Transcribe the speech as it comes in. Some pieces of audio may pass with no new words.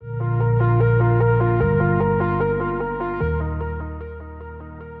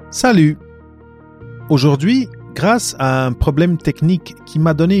Salut! Aujourd'hui, grâce à un problème technique qui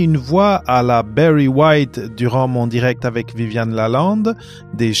m'a donné une voix à la Barry White durant mon direct avec Viviane Lalande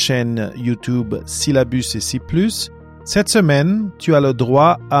des chaînes YouTube Syllabus et C++, cette semaine, tu as le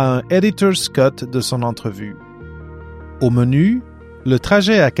droit à un Editor's Cut de son entrevue. Au menu, le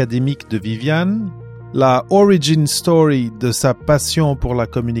trajet académique de Viviane, la origin story de sa passion pour la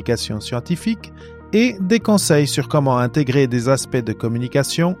communication scientifique et des conseils sur comment intégrer des aspects de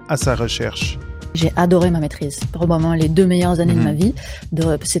communication à sa recherche. J'ai adoré ma maîtrise. Probablement les 2 meilleures années de ma vie.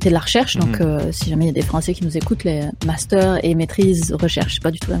 C'était de la recherche, donc si jamais il y a des Français qui nous écoutent, les masters et maîtrise recherche, c'est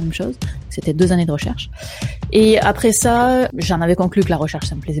pas du tout la même chose. C'était 2 années de recherche. Et après ça, j'en avais conclu que la recherche,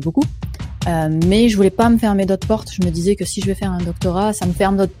 ça me plaisait beaucoup. Mais je voulais pas me fermer d'autres portes. Je me disais que si je vais faire un doctorat, ça me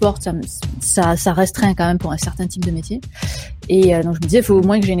ferme d'autres portes, ça restreint quand même pour un certain type de métier. Et donc je me disais, il faut au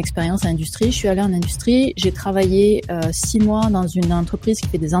moins que j'ai une expérience en industrie. Je suis allée en industrie, j'ai travaillé 6 mois dans une entreprise qui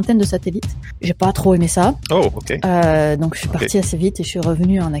fait des antennes de satellites. J'ai pas trop aimé ça. Oh, ok. Donc je suis partie assez vite et je suis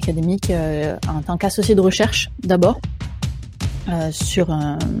revenue en académique en tant qu'associée de recherche d'abord sur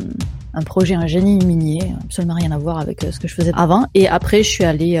un projet, un génie minier, absolument rien à voir avec ce que je faisais avant. Et après,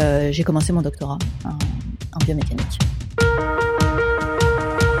 j'ai commencé mon doctorat en biomécanique.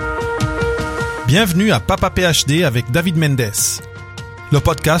 Bienvenue à Papa PhD avec David Mendes, le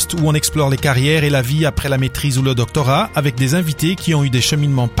podcast où on explore les carrières et la vie après la maîtrise ou le doctorat avec des invités qui ont eu des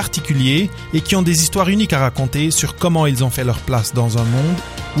cheminements particuliers et qui ont des histoires uniques à raconter sur comment ils ont fait leur place dans un monde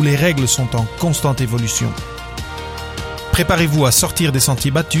où les règles sont en constante évolution. Préparez-vous à sortir des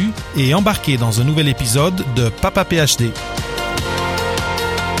sentiers battus et embarquer dans un nouvel épisode de Papa PhD.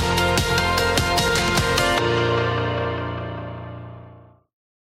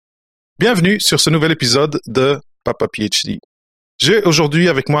 Bienvenue sur ce nouvel épisode de Papa PhD. J'ai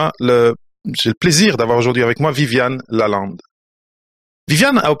le plaisir d'avoir aujourd'hui avec moi Viviane Lalande.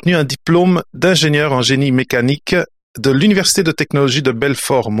 Viviane a obtenu un diplôme d'ingénieur en génie mécanique de l'Université de technologie de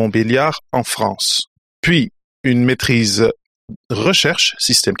Belfort-Montbéliard en France, puis une maîtrise recherche,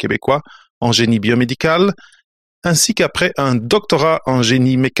 système québécois, en génie biomédical, ainsi qu'après un doctorat en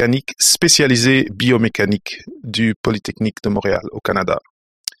génie mécanique spécialisé biomécanique du Polytechnique de Montréal, au Canada.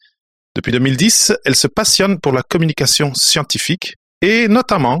 Depuis 2010, elle se passionne pour la communication scientifique et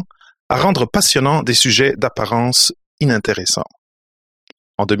notamment à rendre passionnant des sujets d'apparence inintéressants.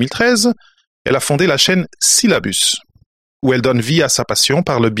 En 2013, elle a fondé la chaîne Syllabus, où elle donne vie à sa passion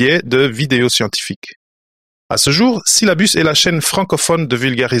par le biais de vidéos scientifiques. À ce jour, Syllabus est la chaîne francophone de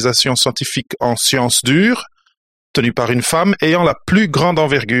vulgarisation scientifique en sciences dures, tenue par une femme ayant la plus grande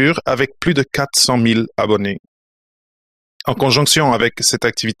envergure avec plus de 400 000 abonnés. En conjonction avec cette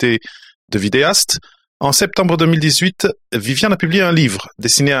activité de vidéaste, en septembre 2018, Viviane a publié un livre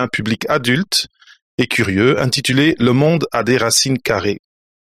destiné à un public adulte et curieux intitulé « Le monde a des racines carrées »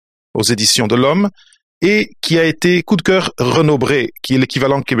 aux éditions de l'Homme et qui a été coup de cœur Renaud Bré, qui est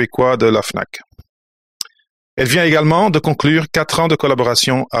l'équivalent québécois de la FNAC. Elle vient également de conclure 4 ans de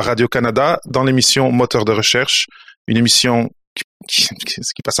collaboration à Radio-Canada dans l'émission Moteur de recherche, une émission qui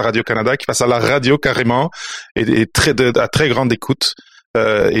passe à Radio-Canada, qui passe à la radio carrément, et à très grande écoute.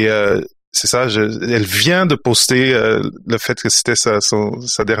 C'est ça, elle vient de poster le fait que c'était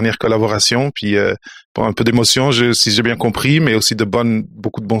sa dernière collaboration, puis pour un peu d'émotion, si j'ai bien compris, mais aussi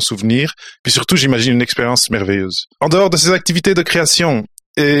beaucoup de bons souvenirs, puis surtout, j'imagine une expérience merveilleuse. En dehors de ses activités de création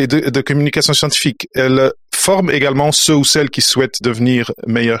et de communication scientifique, elle forme également ceux ou celles qui souhaitent devenir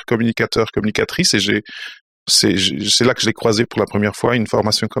meilleurs communicateurs, communicatrices, et c'est là que je l'ai croisé pour la première fois, une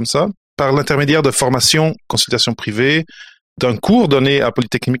formation comme ça, par l'intermédiaire de formations, consultations privées, d'un cours donné à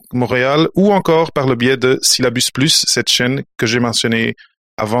Polytechnique Montréal, ou encore par le biais de Syllabus Plus, cette chaîne que j'ai mentionnée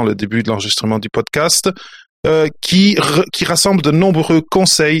avant le début de l'enregistrement du podcast, qui rassemble de nombreux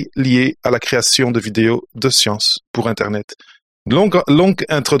conseils liés à la création de vidéos de sciences pour Internet. Longue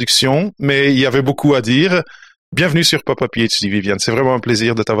introduction, mais il y avait beaucoup à dire. Bienvenue sur Papa PhD, Viviane. C'est vraiment un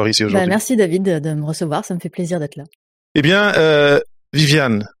plaisir de t'avoir ici aujourd'hui. Merci David de me recevoir, ça me fait plaisir d'être là. Eh bien,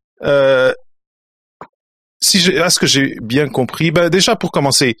 Viviane, à ce que j'ai bien compris, déjà pour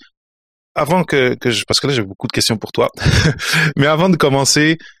commencer, avant parce que là j'ai beaucoup de questions pour toi, mais avant de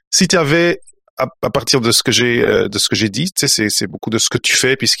commencer, si tu avais, à partir de ce que j'ai dit, tu sais, c'est beaucoup de ce que tu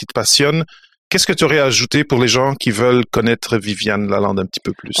fais puis ce qui te passionne. Qu'est-ce que tu aurais ajouté pour les gens qui veulent connaître Viviane Lalande un petit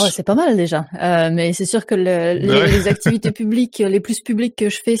peu plus? Oh, c'est pas mal déjà. Mais c'est sûr que les activités publiques, les plus publiques que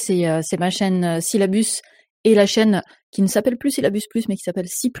je fais, c'est ma chaîne Syllabus et la chaîne qui ne s'appelle plus Syllabus Plus, mais qui s'appelle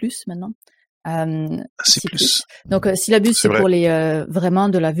C++ maintenant. C+. Donc syllabus, c'est pour les vraiment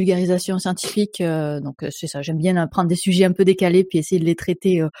de la vulgarisation scientifique. Donc c'est ça. J'aime bien prendre des sujets un peu décalés puis essayer de les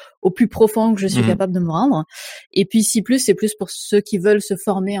traiter au plus profond que je suis capable de me rendre. Et puis C+, c'est plus pour ceux qui veulent se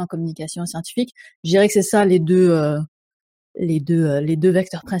former en communication scientifique. Je dirais que c'est ça les deux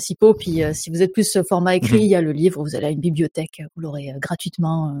vecteurs principaux. Puis si vous êtes plus format écrit, il y a le livre. Vous allez à une bibliothèque, vous l'aurez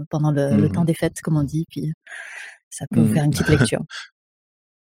gratuitement pendant le temps des fêtes, comme on dit. Puis ça peut vous faire une petite lecture.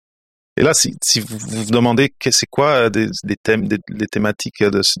 Et là, si vous vous demandez c'est quoi des thèmes, les thématiques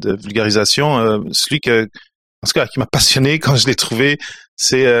de vulgarisation, celui en tout cas qui m'a passionné quand je l'ai trouvé,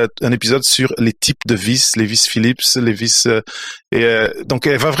 c'est un épisode sur les types de vis, les vis Phillips, les vis donc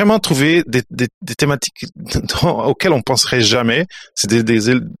elle va vraiment trouver des thématiques auxquelles on penserait jamais. C'est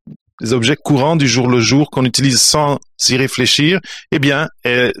des objets courants du jour le jour qu'on utilise sans y réfléchir. Eh bien,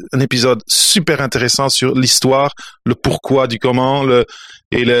 un épisode super intéressant sur l'histoire, le pourquoi du comment, le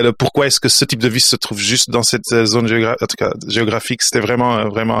pourquoi est-ce que ce type de vis se trouve juste dans cette zone géographique. C'était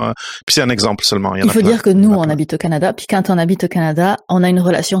vraiment. Puis c'est un exemple seulement. Il faut dire que nous, on habite au Canada. Puis quand on habite au Canada, on a une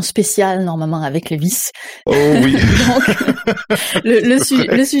relation spéciale normalement avec les vis. Oh oui. Donc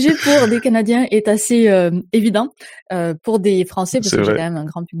le sujet pour des Canadiens est assez évident. Pour des Français, parce que j'ai quand même un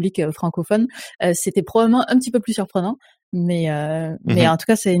grand public francophone, c'était probablement un petit peu plus surprenant. Mais en tout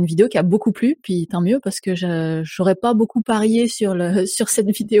cas, c'est une vidéo qui a beaucoup plu, puis tant mieux parce que j'aurais pas beaucoup parié sur cette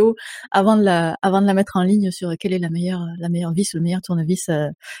vidéo avant de la mettre en ligne sur quelle est la meilleure vis, le meilleur tournevis.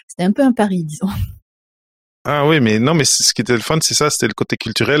 C'était un peu un pari, disons. Ah oui, mais non, mais ce qui était le fun, c'est ça, c'était le côté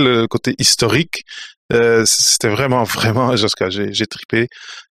culturel, le côté historique. C'était vraiment, jusqu'à j'ai trippé.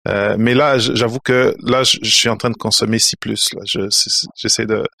 Mais là, j'avoue que là, je suis en train de consommer C+. Là, j'essaie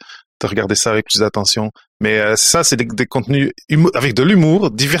de regarder ça avec plus d'attention. Mais ça, c'est des contenus avec de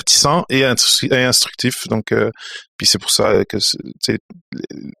l'humour, divertissant et instructif. Donc, puis c'est pour ça que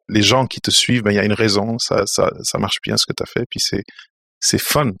les gens qui te suivent, ben il y a une raison. Ça marche bien ce que tu as fait. Puis c'est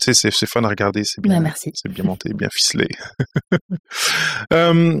fun, tu sais, c'est fun à regarder. C'est bien, merci. C'est bien monté, bien ficelé.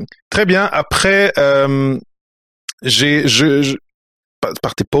 Très bien. Après,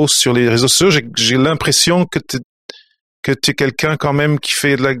 par tes posts sur les réseaux sociaux, j'ai l'impression que tu es quelqu'un quand même qui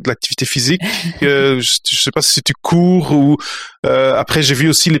fait de l'activité physique. Je sais pas si tu cours ou après j'ai vu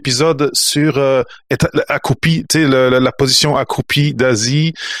aussi l'épisode sur accroupi, tu sais la position accroupie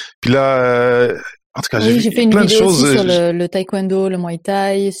d'Asie. Puis là en tout cas, j'ai fait une plein de vidéo choses aussi sur le taekwondo, le muay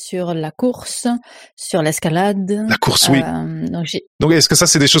thai, sur la course, sur l'escalade. La course, oui. Donc est-ce que ça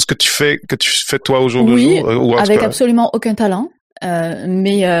c'est des choses que tu fais toi au jour le jour ou avec absolument aucun talent.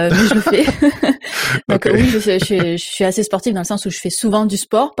 Mais je le fais. Donc oui, je suis assez sportive dans le sens où je fais souvent du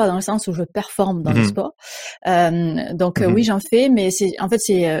sport, pas dans le sens où je performe dans le sport. Donc oui, j'en fais, mais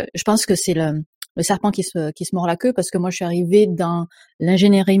je pense que c'est le serpent qui se mord la queue parce que moi je suis arrivée dans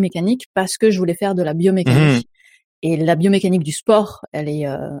l'ingénierie mécanique parce que je voulais faire de la biomécanique. Et la biomécanique du sport, elle est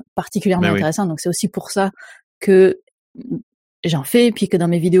particulièrement intéressante. Donc c'est aussi pour ça que j'en fais, puis que dans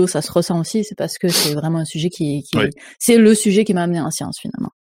mes vidéos ça se ressent aussi, c'est parce que c'est vraiment un sujet c'est le sujet qui m'a amené en science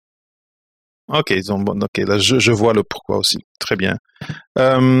finalement. Ok, là je vois le pourquoi aussi, très bien.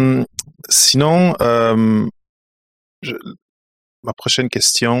 Sinon, ma prochaine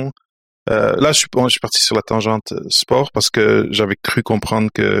question, là je suis parti sur la tangente sport parce que j'avais cru comprendre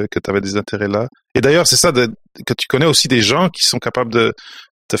que tu avais des intérêts là. Et d'ailleurs c'est ça que tu connais aussi des gens qui sont capables de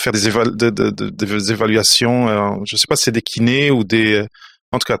faire des évaluations, je sais pas si c'est des kinés ou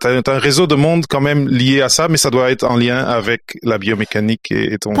en tout cas, t'as un réseau de monde quand même lié à ça, mais ça doit être en lien avec la biomécanique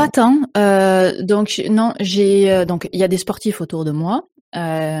et ton... Pas tant. Donc, non, donc, il y a des sportifs autour de moi.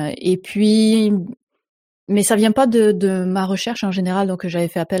 Et puis, mais ça vient pas de ma recherche en général. Donc, j'avais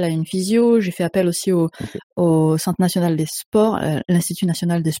fait appel à une physio, j'ai fait appel aussi au Centre national des sports, l'Institut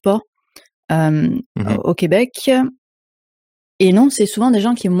national des sports, au Québec. Et non, c'est souvent des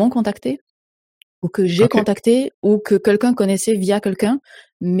gens qui m'ont contacté ou que j'ai contacté ou que quelqu'un connaissait via quelqu'un.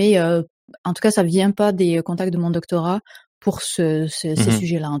 Mais en tout cas, ça vient pas des contacts de mon doctorat pour ces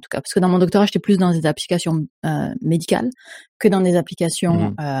sujets-là, en tout cas. Parce que dans mon doctorat, j'étais plus dans des applications médicales que dans des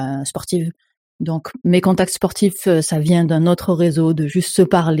applications sportives. Donc, mes contacts sportifs, ça vient d'un autre réseau, de juste se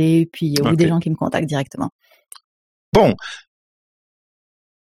parler, puis ou des gens qui me contactent directement. Bon.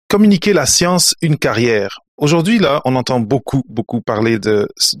 Communiquer la science, une carrière. Aujourd'hui, là, on entend beaucoup parler de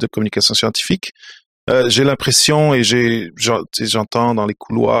communication scientifique. J'ai l'impression et j'entends dans les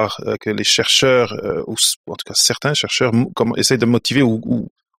couloirs que les chercheurs, ou en tout cas certains chercheurs, essayent de motiver ou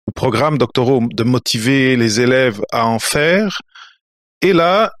programmes doctoraux de motiver les élèves à en faire. Et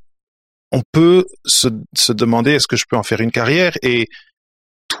là, on peut se demander est-ce que je peux en faire une carrière. Et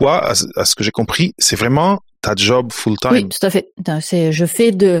toi, à ce que j'ai compris, c'est vraiment ta job full-time. Oui, tout à fait.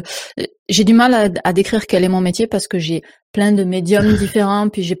 J'ai du mal à décrire quel est mon métier parce que j'ai plein de médiums différents,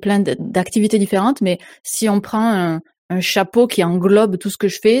 puis j'ai plein d'activités différentes, mais si on prend un chapeau qui englobe tout ce que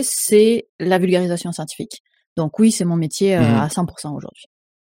je fais, c'est la vulgarisation scientifique. Donc oui, c'est mon métier à 100% aujourd'hui.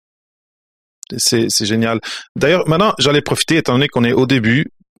 C'est génial. D'ailleurs, maintenant, j'allais profiter, étant donné qu'on est au début,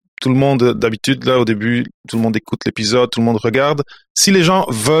 tout le monde, d'habitude, là, au début, tout le monde écoute l'épisode, tout le monde regarde. Si les gens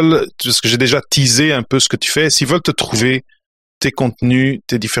veulent, parce que j'ai déjà teasé un peu ce que tu fais, s'ils veulent te trouver, tes contenus,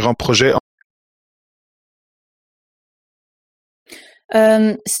 tes différents projets.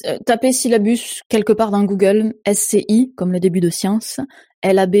 Tapez syllabus quelque part dans Google, SCI comme le début de science,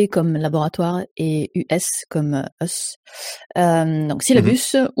 LAB comme laboratoire et US comme us. Donc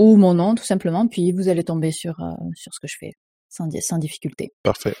syllabus ou mon nom tout simplement, puis vous allez tomber sur ce que je fais sans difficulté.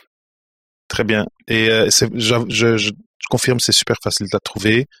 Parfait. Très bien. Et je confirme, c'est super facile de la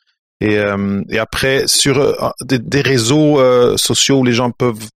trouver. Et après, sur des réseaux sociaux où les gens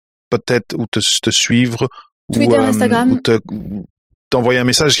peuvent peut-être ou te suivre, Twitter, Instagram, ou t'envoyer un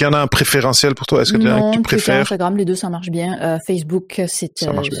message. Il y en a un préférentiel pour toi? Est-ce que tu préfères? Twitter, Instagram, les deux ça marche bien. Facebook,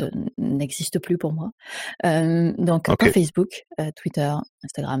 n'existe plus pour moi. Donc pas Facebook, Twitter,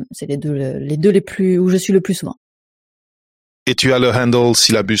 Instagram, c'est les deux les plus où je suis le plus souvent. Et tu as le handle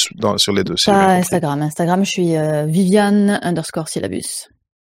syllabus sur les deux. Pas Instagram. Instagram, je suis Viviane_syllabus.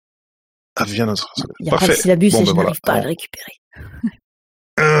 Ah, Viviane_syllabus. Il y a pas de syllabus et je n'arrive pas à le récupérer.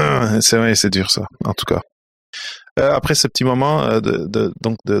 C'est vrai, c'est dur ça, en tout cas. Après ce petit moment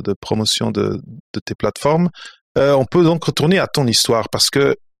de promotion de tes plateformes, on peut donc retourner à ton histoire parce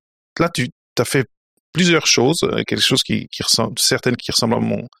que là, tu as fait plusieurs choses, quelque chose certaines qui ressemblent à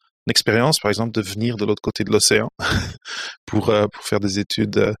mon expérience, par exemple, de venir de l'autre côté de l'océan pour faire des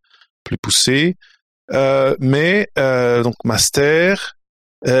études plus poussées. Mais donc master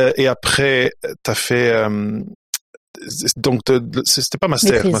et après t'as fait donc c'était pas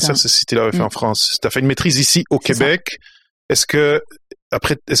master, master c'est si tu l'avais fait en France. T'as fait une maîtrise ici au Québec. Est-ce que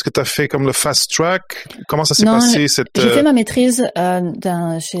t'as fait comme le fast track? Comment ça s'est passé j'ai fait ma maîtrise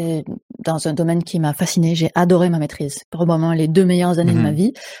dans un domaine qui m'a fasciné. J'ai adoré ma maîtrise. Probablement les 2 meilleures années de ma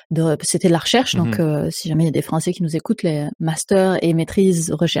vie. C'était de la recherche. Donc, si jamais il y a des Français qui nous écoutent, les masters et maîtrise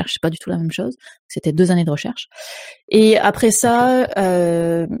recherche, c'est pas du tout la même chose. C'était 2 années de recherche. Et après ça,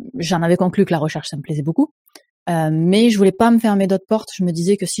 j'en avais conclu que la recherche, ça me plaisait beaucoup. Mais je voulais pas me fermer d'autres portes. Je me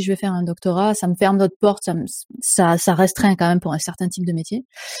disais que si je vais faire un doctorat, ça me ferme d'autres portes, ça restreint quand même pour un certain type de métier.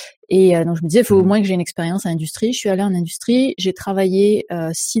 Et donc je me disais, il faut au moins que j'ai une expérience en industrie. Je suis allée en industrie, j'ai travaillé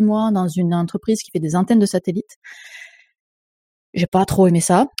 6 mois dans une entreprise qui fait des antennes de satellites. J'ai pas trop aimé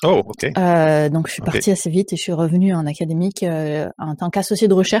ça. Oh, ok. Donc je suis partie assez vite et je suis revenue en académique en tant qu'associée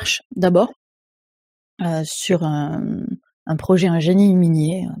de recherche d'abord sur un projet, un génie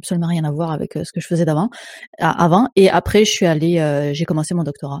minier, absolument rien à voir avec ce que je faisais avant. Et après, j'ai commencé mon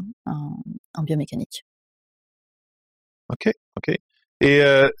doctorat en biomécanique. Ok.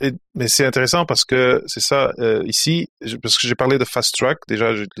 Mais c'est intéressant parce que c'est ça, ici, parce que j'ai parlé de fast track,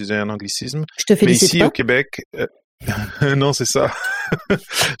 déjà j'ai utilisé un anglicisme. Je te félicite. Mais ici, au Québec, non, c'est ça. Je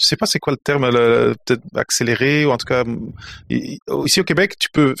sais pas c'est quoi le terme, peut-être accéléré, ou en tout cas, ici au Québec, tu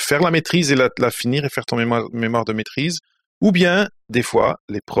peux faire la maîtrise et la finir et faire ton mémoire de maîtrise. Ou bien, des fois,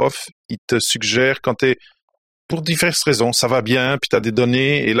 les profs, ils te suggèrent pour diverses raisons, ça va bien, puis tu as des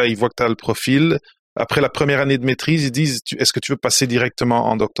données, et là, ils voient que tu as le profil. Après la première année de maîtrise, ils disent, est-ce que tu veux passer directement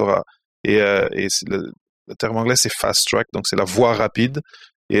en doctorat? Et le terme anglais, c'est fast track, donc c'est la voie rapide.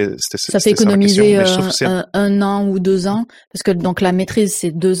 Et ça fait économiser un an ou 2 ans, parce que donc la maîtrise, c'est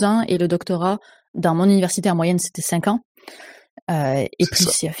 2 ans, et le doctorat, dans mon université, en moyenne, c'était 5 ans. Et plus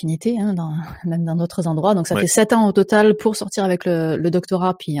si affinité, même dans d'autres endroits. Donc ça fait 7 ans au total pour sortir avec le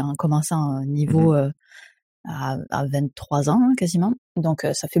doctorat, puis en commençant un niveau à 23 ans quasiment. Donc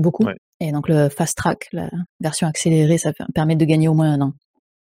ça fait beaucoup. Ouais. Et donc le fast track, la version accélérée, ça permet de gagner au moins 1 an.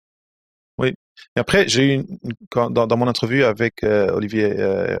 Oui. Et après, j'ai eu dans mon entrevue avec Olivier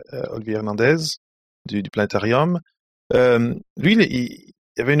Hernandez du Planétarium, lui, il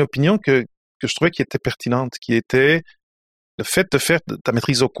avait une opinion que je trouvais qui était pertinente, qui était le fait de faire ta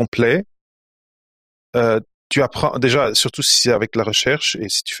maîtrise au complet. Tu apprends déjà, surtout si c'est avec la recherche et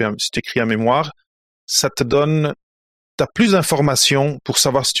si tu écris un mémoire, ça te donne, t'as plus d'informations pour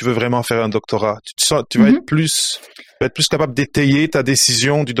savoir si tu veux vraiment faire un doctorat. Tu vas être plus capable d'étayer ta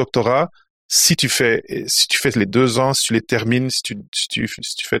décision du doctorat si tu fais les 2 ans, si tu les termines, si tu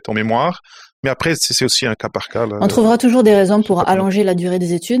fais ton mémoire. Mais après, c'est aussi un cas par cas. Là. On trouvera toujours des raisons pour allonger la durée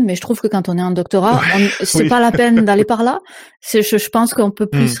des études, mais je trouve que quand on est en doctorat, c'est pas la peine d'aller par là. Je pense qu'on peut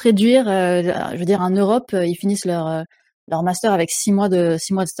plus réduire. Je veux dire, en Europe, ils finissent leur master avec 6 mois de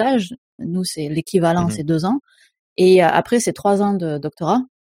stage. Nous, c'est l'équivalent, Mhm. c'est 2 ans. Et après, c'est 3 ans de doctorat,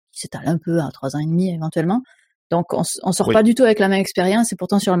 qui s'étale un peu à 3 ans et demi éventuellement. Donc, on sort Oui, pas du tout avec la même expérience et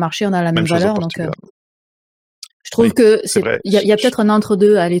pourtant sur le marché, on a la même même chose au valeur. Donc, Portugal. je trouve Oui, que c'est vrai. il y a peut-être un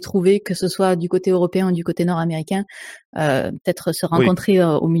entre-deux à aller trouver, que ce soit du côté européen ou du côté nord-américain. Peut-être se Oui, rencontrer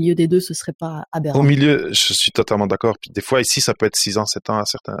au milieu des deux, ce serait pas au aberrant. milieu, je suis totalement d'accord. Puis des fois, ici, ça peut être 6 ans, 7 ans à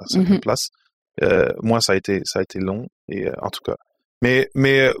certaines Mhm. places. Moi, ça a été long, et en tout cas. Mais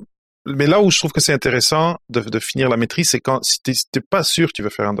là où je trouve que c'est intéressant de finir la maîtrise, c'est quand si t'es pas sûr que tu veux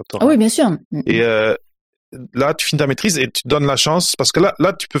faire un Ah doctorat. oui, bien sûr. Et là, tu finis ta maîtrise et tu donnes la chance, parce que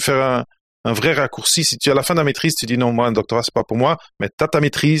là, tu peux faire un vrai raccourci. Si tu à la fin de la maîtrise, tu dis non, moi, un doctorat, c'est pas pour moi, mais t'as ta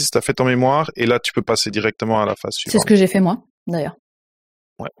maîtrise, t'as fait ton mémoire, et là, tu peux passer directement à la phase C'est ce suivante. que j'ai fait moi, d'ailleurs.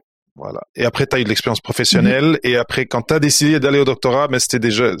 Ouais, voilà. Et après, t'as eu de l'expérience Mhm. professionnelle, et après, quand t'as décidé d'aller au doctorat, mais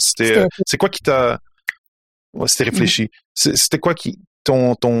C'était c'est quoi qui t'a, ouais, c'était Mhm. réfléchi. C'était quoi qui,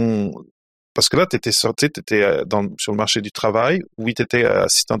 parce que là, t'étais sur le marché du travail, oui, t'étais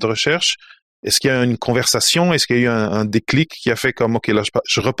assistant de recherche. Est-ce qu'il y a eu une conversation? Est-ce qu'il y a eu un déclic qui a fait comme, OK, là,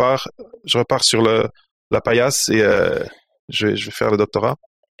 je repars sur la paillasse et je vais faire le doctorat?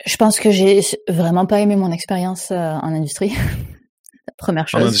 Je pense que j'ai vraiment pas aimé mon expérience en industrie. Première En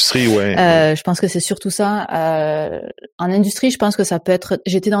chose. industrie, ouais. Je pense que c'est surtout ça. En industrie, je pense que ça peut être.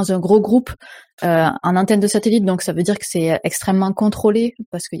 J'étais dans un gros groupe en antenne de satellite, donc ça veut dire que c'est extrêmement contrôlé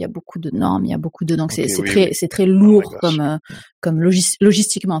parce qu'il y a beaucoup de normes, il y a beaucoup de. Donc OK, c'est oui, très oui. c'est très Oh my lourd gosh. comme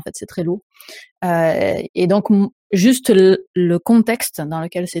logistiquement en fait, c'est très lourd. Et donc juste le contexte dans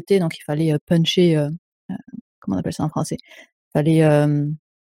lequel c'était, donc il fallait puncher. Comment on appelle ça en français? Il fallait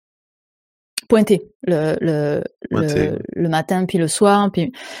pointer Pointé. le matin puis le soir,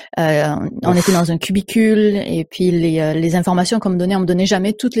 puis on était Ouf. dans un cubicule et puis les informations qu'on me donnait, on me donnait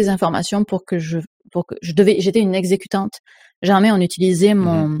jamais toutes les informations j'étais une exécutante, jamais on utilisait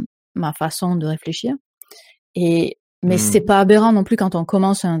Mhm. ma façon de réfléchir. Mais c'est Mhm. pas aberrant non plus quand on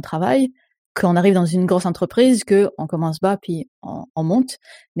commence un travail, qu'on arrive dans une grosse entreprise, que on commence bas puis on monte.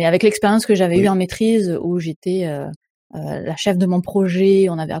 Mais avec l'expérience que j'avais eue Oui. en maîtrise, où j'étais la chef de mon projet,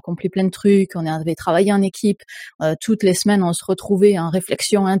 on avait accompli plein de trucs, on avait travaillé en équipe, toutes les semaines on se retrouvait en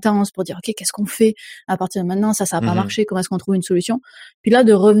réflexion intense pour dire ok, qu'est-ce qu'on fait à partir de maintenant, ça a pas Mhm. marché, comment est-ce qu'on trouve une solution. Puis là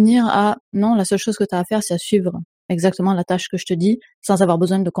de revenir à non, la seule chose que tu as à faire c'est à suivre exactement la tâche que je te dis sans avoir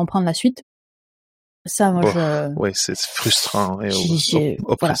besoin de comprendre la suite. Ça, moi, Bon, ouais, c'est frustrant et voilà.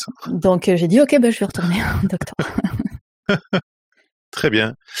 oppressant. Donc, j'ai dit, ok, ben, je vais retourner en doctorat. Très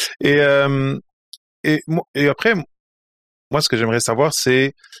bien. Et, et après, moi, ce que j'aimerais savoir,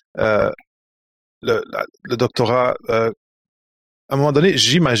 c'est euh, le doctorat. À un moment donné,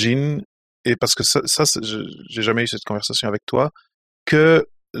 j'imagine, et parce que j'ai jamais eu cette conversation avec toi, que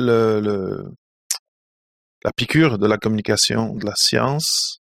la piqûre de la communication, de la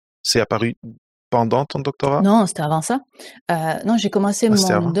science, c'est apparu pendant ton doctorat? Non, c'était avant ça. Non, j'ai commencé Ah,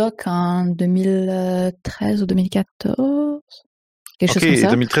 c'était mon avant? doc en 2013 ou 2014, quelque OK, chose comme et ça.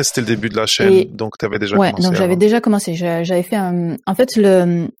 2013, c'était le début de la chaîne, Et donc tu avais déjà ouais, commencé donc j'avais avant. déjà commencé. J'avais fait en fait,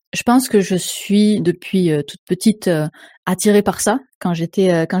 je pense que je suis depuis toute petite attirée par ça. Quand j'étais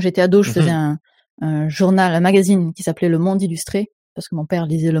ado, je faisais Mhm. un journal, un magazine qui s'appelait Le Monde Illustré parce que mon père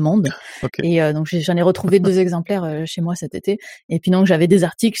lisait Le Monde. OK. Et donc j'en ai retrouvé 2 exemplaires chez moi cet été. Et puis donc j'avais des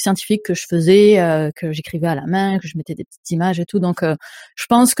articles scientifiques que je faisais, que j'écrivais à la main, que je mettais des petites images et tout. Donc je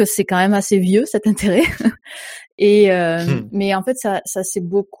pense que c'est quand même assez vieux cet intérêt. Et mais en fait ça c'est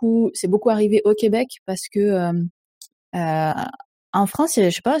beaucoup arrivé au Québec parce que euh, en France, je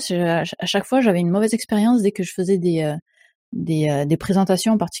sais pas, à chaque fois j'avais une mauvaise expérience dès que je faisais des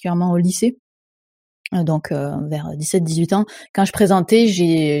présentations, particulièrement au lycée. Donc vers 17-18 ans, quand je présentais,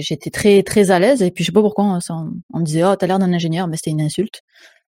 j'étais très très à l'aise et puis je sais pas pourquoi on me disait oh t'as l'air d'un ingénieur, mais c'était une insulte,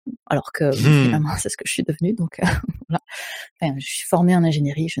 alors que Hmm. finalement c'est ce que je suis devenue. Donc voilà. Enfin, je suis formée en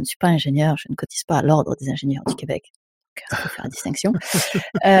ingénierie, je ne suis pas ingénieur, je ne cotise pas à l'ordre des ingénieurs du Québec. Donc faut faire la distinction.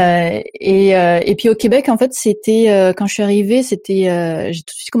 Et puis au Québec en fait c'était quand je suis arrivée, j'ai tout de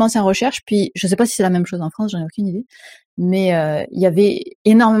suite commencé en recherche. Puis je sais pas si c'est la même chose en France, j'en ai aucune idée, mais il y avait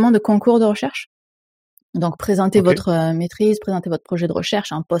énormément de concours de recherche. Donc, présentez OK. votre maîtrise, présentez votre projet de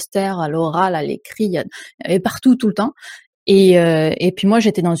recherche, un poster, à l'oral, à l'écrit, il y avait partout, tout le temps. Et puis moi,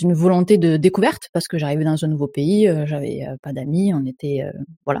 j'étais dans une volonté de découverte parce que j'arrivais dans un nouveau pays, j'avais pas d'amis, on était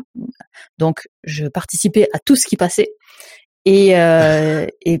voilà. Donc, je participais à tout ce qui passait. Et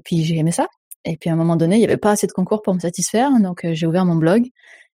puis j'ai aimé ça. Et puis à un moment donné, il y avait pas assez de concours pour me satisfaire, donc j'ai ouvert mon blog.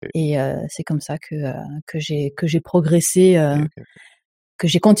 Et c'est comme ça que j'ai progressé. OK. que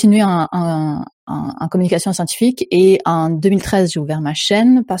j'ai continué en communication scientifique, et en 2013 j'ai ouvert ma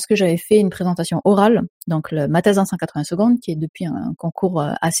chaîne parce que j'avais fait une présentation orale, donc ma thèse en 180 secondes, qui est depuis un concours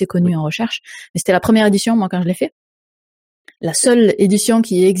assez connu en recherche, mais c'était la première édition moi quand je l'ai fait. La seule édition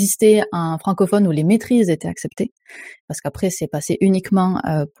qui existait en francophone où les maîtrises étaient acceptées, parce qu'après c'est passé uniquement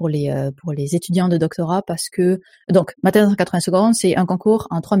pour les étudiants de doctorat, parce que donc ma thèse en 80 secondes, c'est un concours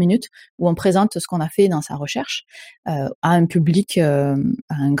en 3 minutes où on présente ce qu'on a fait dans sa recherche à un public, à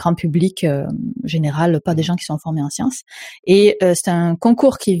un grand public général, pas des gens qui sont formés en sciences. Et c'est un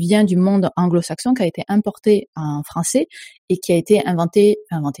concours qui vient du monde anglo-saxon, qui a été importé en français et qui a été importé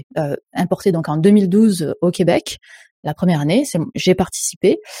donc en 2012 au Québec. La première année, j'ai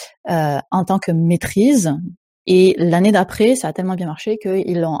participé en tant que maîtrise, et l'année d'après, ça a tellement bien marché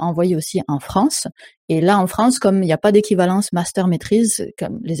qu'ils l'ont envoyé aussi en France. Et là, en France, comme il n'y a pas d'équivalence master-maîtrise,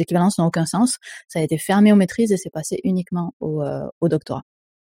 comme les équivalences n'ont aucun sens, ça a été fermé aux maîtrises et c'est passé uniquement au doctorat.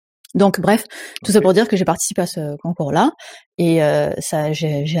 Donc bref, tout ça pour dire que j'ai participé à ce concours-là, et ça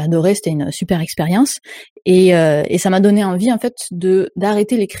j'ai adoré, c'était une super expérience, et ça m'a donné envie en fait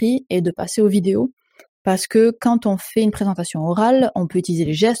d'arrêter l'écrit et de passer aux vidéos. Parce que quand on fait une présentation orale, on peut utiliser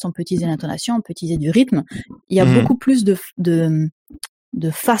les gestes, on peut utiliser l'intonation, on peut utiliser du rythme. Il y a beaucoup plus de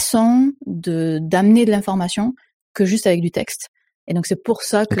façons d'amener de l'information que juste avec du texte. Et donc c'est pour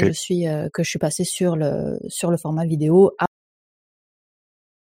ça que je suis passée sur le format vidéo.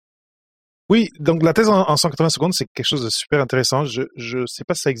 Oui, donc la thèse en 180 secondes, c'est quelque chose de super intéressant. Je sais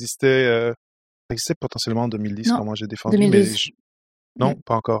pas si ça existait potentiellement en 2010 quand moi j'ai défendu, 2012. mais non,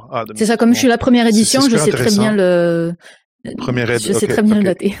 pas encore. Ah, c'est ça, comme je suis la première édition, je sais très bien le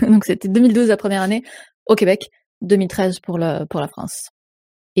dater. Donc c'était 2012 la première année au Québec, 2013 pour la France.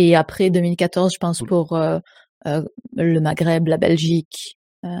 Et après 2014, je pense pour le Maghreb, la Belgique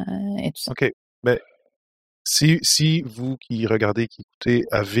et tout ça. OK. Mais si vous qui regardez, qui écoutez,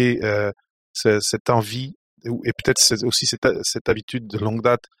 avez cette envie et peut-être aussi cette habitude de longue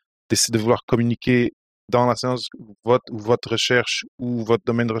date d'essayer de vouloir communiquer dans la science, votre recherche ou votre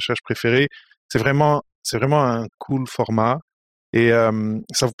domaine de recherche préféré, c'est vraiment un cool format, et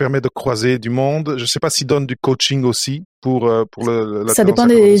ça vous permet de croiser du monde. Je sais pas s'ils donnent du coaching aussi pour la ça dépend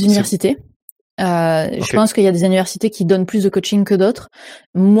des universités. Je pense qu'il y a des universités qui donnent plus de coaching que d'autres.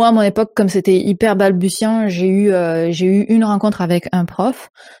 Moi, à mon époque, comme c'était hyper balbutiant, j'ai eu une rencontre avec un prof,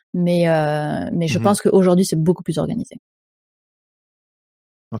 mais je pense qu'aujourd'hui c'est beaucoup plus organisé.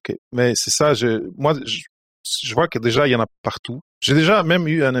 OK. Mais c'est ça, moi, je vois que déjà, il y en a partout. J'ai déjà même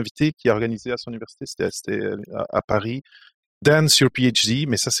eu un invité qui a organisé à son université, c'était à Paris, Dance Your PhD,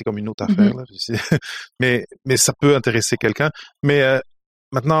 mais ça, c'est comme une autre affaire, là. Mais ça peut intéresser quelqu'un. Mais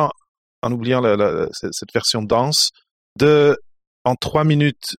maintenant, en oubliant cette version danse, en 3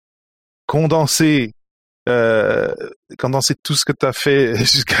 minutes, condenser tout ce que tu as fait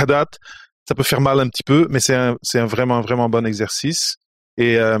jusqu'à date, ça peut faire mal un petit peu, mais c'est un vraiment, vraiment bon exercice.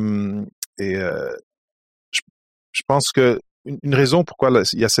 Et je pense que une raison pourquoi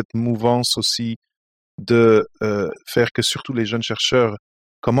il y a cette mouvance aussi de faire que surtout les jeunes chercheurs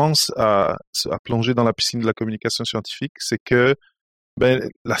commencent à plonger dans la piscine de la communication scientifique, c'est que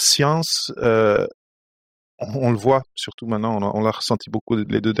la science, on le voit surtout maintenant, on l'a ressenti beaucoup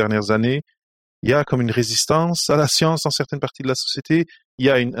les 2 dernières années, il y a comme une résistance à la science dans certaines parties de la société, il y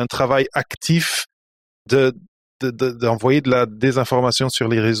a un travail actif d'envoyer de la désinformation sur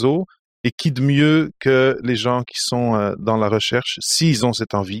les réseaux, et qui de mieux que les gens qui sont dans la recherche, s'ils ont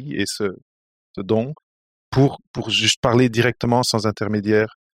cette envie et ce don, pour juste parler directement sans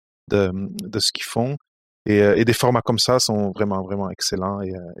intermédiaire de ce qu'ils font. Et des formats comme ça sont vraiment, vraiment excellents,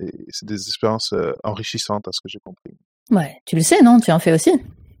 et c'est des expériences enrichissantes à ce que j'ai compris. Ouais, tu le sais, non? Tu en fais aussi?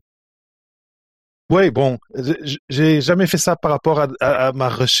 Oui, bon, j'ai jamais fait ça par rapport à ma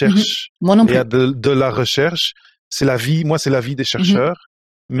recherche. Moi non plus. Et à de la recherche. C'est la vie, moi, c'est la vie des chercheurs.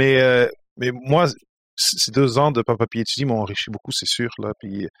 Mais moi, ces 2 ans de Papa PhD m'ont enrichi beaucoup, c'est sûr, là.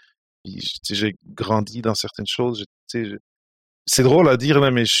 Puis j'ai grandi dans certaines choses. C'est drôle à dire,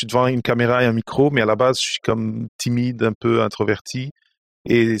 là, mais je suis devant une caméra et un micro, mais à la base, je suis comme timide, un peu introverti.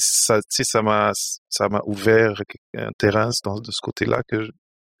 Et ça, ça m'a ouvert un terrain de ce côté-là que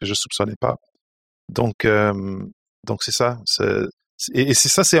je soupçonnais pas. Donc c'est ça. Et c'est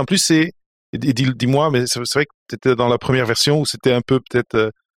ça, c'est en plus, dis-moi, mais c'est vrai que tu étais dans la première version où c'était un peu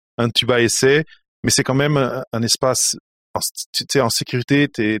peut-être un tuba essai, mais c'est quand même un espace, en sécurité,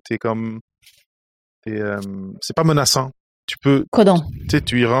 c'est pas menaçant. Tu peux, quoi donc?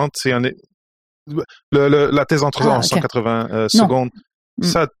 Tu y rentres, c'est la thèse en 180 secondes.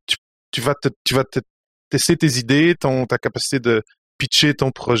 Ça, tu vas tester tes idées, ta capacité de pitcher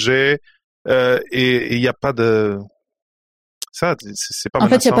ton projet, et il n'y a pas de Ça, c'est pas En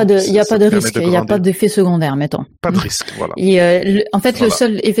fait, il y a pas de risque, il y a pas d'effet secondaire, mettons. Pas de risque, voilà. Et le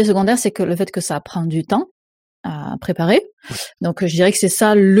seul effet secondaire, c'est que le fait que ça prend du temps à préparer. Donc, je dirais que c'est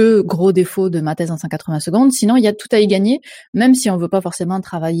ça le gros défaut de ma thèse en 180 secondes. Sinon, il y a tout à y gagner, même si on veut pas forcément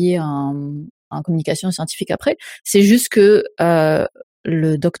travailler en communication scientifique après. C'est juste que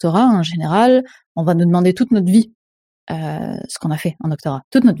le doctorat, en général, on va nous demander toute notre vie. Ce qu'on a fait en doctorat,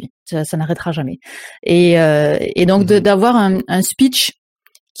 toute notre vie, ça n'arrêtera jamais. Et donc d'avoir un speech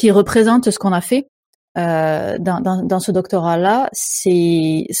qui représente ce qu'on a fait dans ce doctorat-là,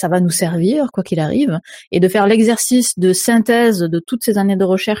 ça va nous servir quoi qu'il arrive, et de faire l'exercice de synthèse de toutes ces années de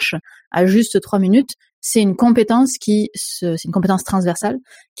recherche à juste 3 minutes, c'est une compétence c'est une compétence transversale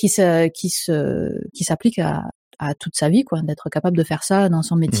qui s'applique à toute sa vie, quoi. D'être capable de faire ça dans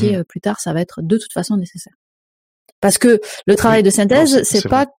son métier plus tard, ça va être de toute façon nécessaire. Parce que le travail de synthèse, c'est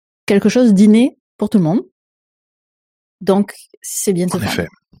pas quelque chose d'inné pour tout le monde. Donc, c'est bien de se faire. En effet.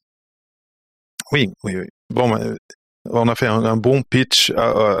 Oui. Bon, on a fait un bon pitch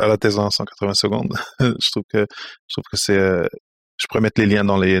à la thèse en 180 secondes. je trouve que c'est, je pourrais mettre les liens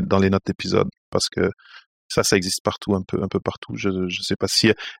dans les notes d'épisode parce que ça existe partout, un peu partout. Je sais pas si,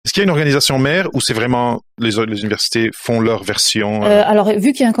 est-ce qu'il y a une organisation mère ou c'est vraiment les universités font leur version? Alors,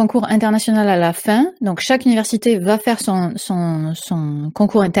 vu qu'il y a un concours international à la fin, donc chaque université va faire son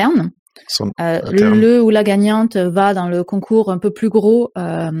concours interne. Le ou la gagnante va dans le concours un peu plus gros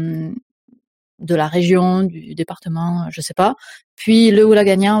de la région, du département, je sais pas. Puis le ou la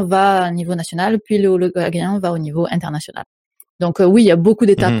gagnant va au niveau national, puis le ou la gagnant va au niveau international. Donc oui, il y a beaucoup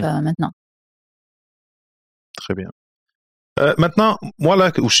d'étapes maintenant. Très bien. Maintenant, moi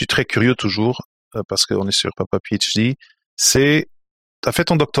là où je suis très curieux toujours, parce qu'on est sur Papa PhD, c'est t'as fait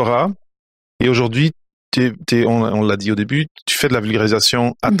ton doctorat et aujourd'hui, on l'a dit au début, tu fais de la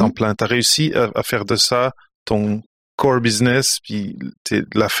vulgarisation à temps plein. T'as réussi à faire de ça ton core business, puis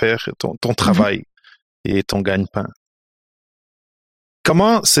l'affaire, ton travail et ton gagne-pain.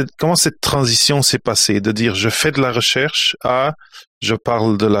 Comment cette transition s'est passée de dire je fais de la recherche à je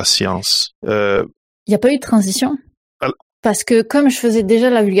parle de la science? Il n'y a pas eu de transition. Parce que comme je faisais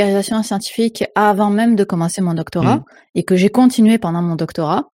déjà la vulgarisation scientifique avant même de commencer mon doctorat et que j'ai continué pendant mon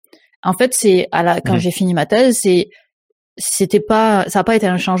doctorat, en fait, quand j'ai fini ma thèse, ça n'a pas été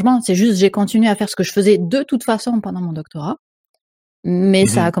un changement. C'est juste, j'ai continué à faire ce que je faisais de toute façon pendant mon doctorat, mais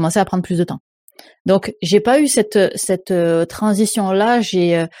ça a commencé à prendre plus de temps. Donc, j'ai pas eu cette transition-là.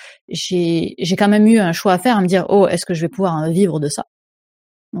 J'ai quand même eu un choix à faire, à me dire, oh, est-ce que je vais pouvoir vivre de ça?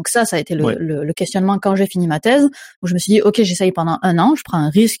 Donc ça a été le questionnement quand j'ai fini ma thèse, où je me suis dit, ok, j'essaye pendant 1 an, je prends un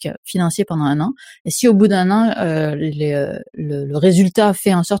risque financier pendant 1 an, et si au bout d'1 an, le résultat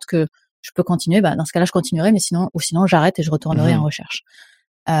fait en sorte que je peux continuer, dans ce cas-là, je continuerai, mais sinon j'arrête et je retournerai en recherche.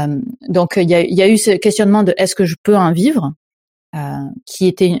 Donc il y a eu ce questionnement de est-ce que je peux en vivre, qui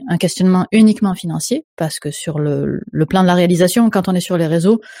était un questionnement uniquement financier, parce que sur le plan de la réalisation, quand on est sur les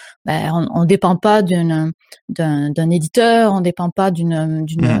réseaux, on dépend pas d'un éditeur, on dépend pas d'une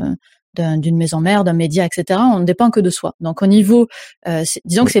maison mère, d'un média, etc. On ne dépend que de soi. Donc au niveau,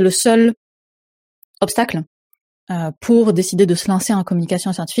 disons que c'est le seul obstacle pour décider de se lancer en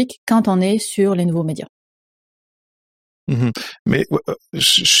communication scientifique quand on est sur les nouveaux médias. Mais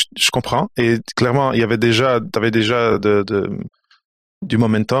je comprends, et clairement t'avais déjà du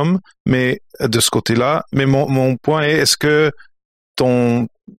momentum, mais de ce côté-là. Mais mon point est que ton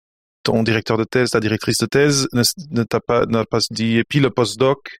directeur de thèse, ta directrice de thèse n'a pas dit, et puis le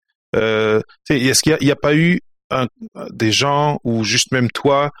postdoc, est-ce qu'il y a pas eu des gens ou juste même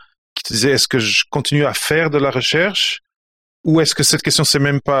toi qui te disaient est-ce que je continue à faire de la recherche ou est-ce que cette question s'est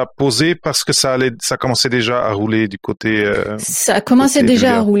même pas posée parce que ça commençait déjà à rouler du côté ça commençait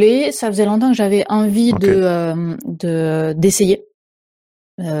déjà à rouler, ça faisait longtemps que j'avais envie d'essayer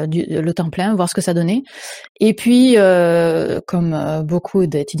le temps plein, voir ce que ça donnait. Et puis, comme beaucoup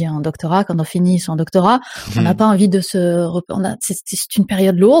d'étudiants en doctorat, quand on finit son doctorat, on n'a pas envie de c'est une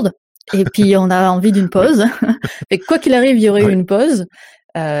période lourde. Et puis, on a envie d'une pause. Et quoi qu'il arrive, il y aurait eu une pause.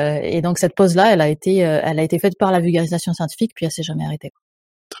 Et donc, cette pause-là, elle a été faite par la vulgarisation scientifique, puis elle s'est jamais arrêtée.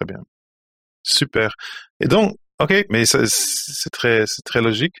 Très bien. Super. Et donc, ok, mais c'est très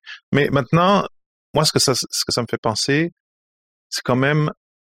logique. Mais maintenant, moi, ce que ça me fait penser, c'est quand même,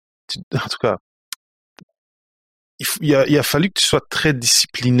 en tout cas, il a fallu que tu sois très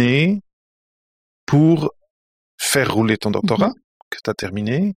discipliné pour faire rouler ton doctorat que tu as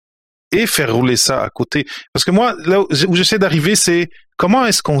terminé et faire rouler ça à côté. Parce que moi, là où j'essaie d'arriver, c'est comment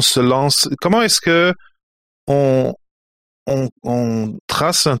est-ce qu'on se lance, comment est-ce que on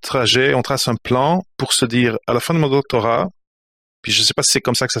trace un trajet, on trace un plan pour se dire à la fin de mon doctorat, puis je sais pas si c'est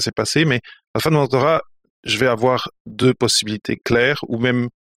comme ça que ça s'est passé, mais à la fin de mon doctorat, je vais avoir deux possibilités claires, ou même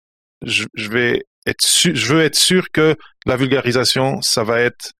je veux être sûr que la vulgarisation, ça va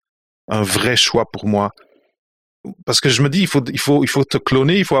être un vrai choix pour moi. Parce que je me dis, il faut te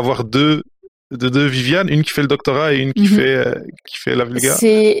cloner, il faut avoir deux Viviane, une qui fait le doctorat et une qui fait la vulga.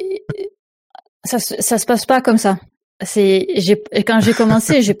 Ça se passe pas comme ça. Quand j'ai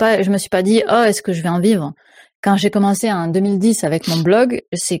commencé, je me suis pas dit, oh, est-ce que je vais en vivre? Quand j'ai commencé en 2010 avec mon blog,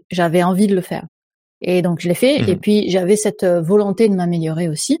 j'avais envie de le faire. Et donc je l'ai fait, et puis j'avais cette volonté de m'améliorer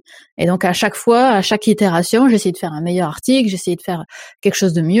aussi. Et donc à chaque fois, à chaque itération, j'essayais de faire un meilleur article, j'essayais de faire quelque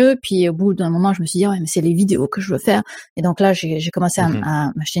chose de mieux. Puis au bout d'un moment, je me suis dit, ouais, mais c'est les vidéos que je veux faire. Et donc là, j'ai commencé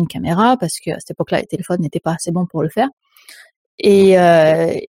à m'acheter une caméra parce que à cette époque-là, les téléphones n'étaient pas assez bons pour le faire. Et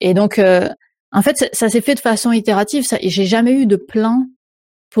donc, en fait, ça s'est fait de façon itérative. Et j'ai jamais eu de plan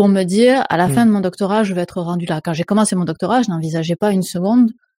pour me dire, à la fin de mon doctorat, je vais être rendu là. Quand j'ai commencé mon doctorat, je n'envisageais pas une seconde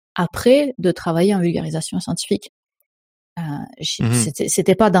après de travailler en vulgarisation scientifique.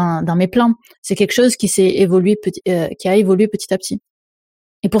 C'était pas dans mes plans. C'est quelque chose qui s'est évolué qui a évolué petit à petit.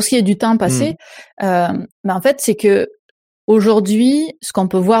 Et pour ce qui est du temps passé, en fait, c'est que aujourd'hui, ce qu'on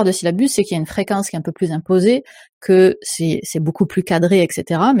peut voir de Syllabus, c'est qu'il y a une fréquence qui est un peu plus imposée, que c'est beaucoup plus cadré,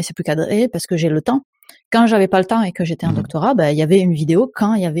 etc. Mais c'est plus cadré parce que j'ai le temps. Quand j'avais pas le temps et que j'étais en doctorat, il y avait une vidéo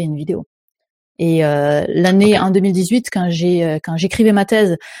quand il y avait une vidéo. Et l'année en 2018, quand j'écrivais ma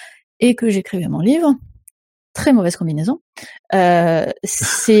thèse et que j'écrivais mon livre, très mauvaise combinaison,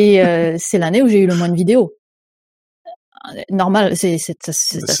 c'est l'année où j'ai eu le moins de vidéos. Normal, c'est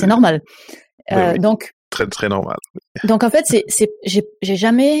assez normal. Oui. Donc très très normal. Donc en fait, j'ai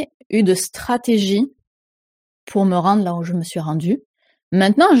jamais eu de stratégie pour me rendre là où je me suis rendue.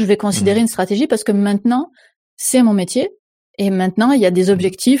 Maintenant, je vais considérer une stratégie parce que maintenant, c'est mon métier. Et maintenant, il y a des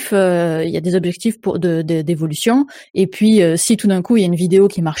objectifs, d'évolution. Et puis, si tout d'un coup il y a une vidéo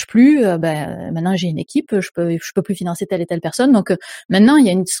qui marche plus, maintenant j'ai une équipe, je peux plus financer telle et telle personne. Donc maintenant, il y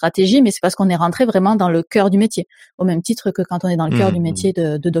a une stratégie, mais c'est parce qu'on est rentré vraiment dans le cœur du métier. Au même titre que quand on est dans le cœur du métier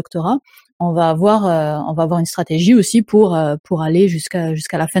de doctorat, on va avoir une stratégie aussi pour aller jusqu'à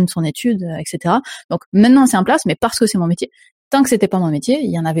la fin de son étude, etc. Donc maintenant c'est en place, mais parce que c'est mon métier. Tant que c'était pas mon métier, il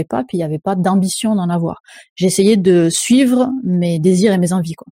y en avait pas, puis il y avait pas d'ambition d'en avoir. J'essayais de suivre mes désirs et mes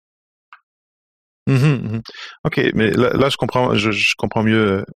envies, quoi. Ok, mais là je comprends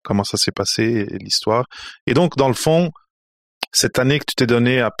mieux comment ça s'est passé, l'histoire. Et donc dans le fond, cette année que tu t'es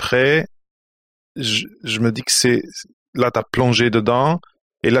donnée après, je me dis que là t'as plongé dedans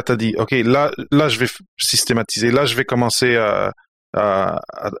et là t'as dit ok, là je vais systématiser, là je vais commencer à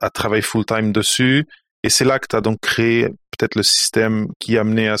travailler full time dessus. Et c'est là que tu as donc créé peut-être le système qui a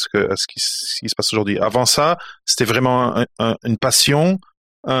amené à ce qui se passe aujourd'hui. Avant ça, c'était vraiment une passion,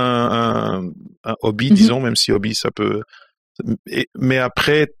 un hobby, disons, même si hobby, ça peut... Mais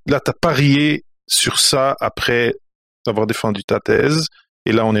après, là, tu as parié sur ça après avoir défendu ta thèse.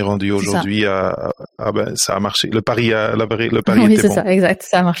 Et là, on est rendu aujourd'hui ça a marché. Le pari oui, était bon. Oui, c'est ça, exact,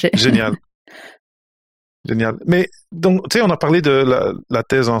 ça a marché. Génial. Génial. Mais donc, tu sais, on a parlé de la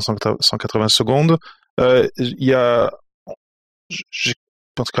thèse en 180 secondes. Il y a,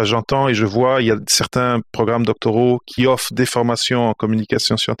 en tout cas, j'entends et je vois, il y a certains programmes doctoraux qui offrent des formations en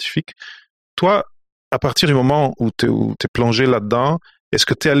communication scientifique. Toi, à partir du moment où t'es plongé là-dedans, est-ce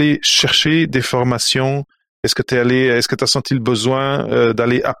que tu es allé chercher des formations? Est-ce que tu as senti le besoin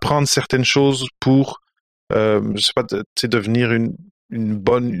d'aller apprendre certaines choses pour, je sais pas, devenir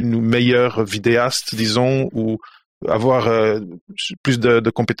une meilleure vidéaste, disons, ou avoir plus de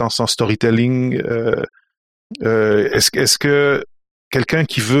compétences en storytelling? Est-ce que quelqu'un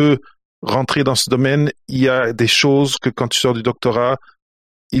qui veut rentrer dans ce domaine, il y a des choses que quand tu sors du doctorat,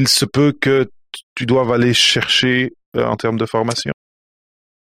 il se peut que tu doives aller chercher en termes de formation?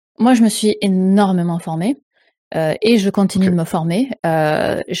 Moi, je me suis énormément formée et je continue de me former.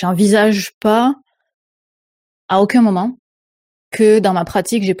 J'envisage pas à aucun moment que dans ma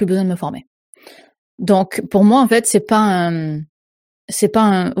pratique, j'ai plus besoin de me former. Donc, pour moi, en fait, c'est pas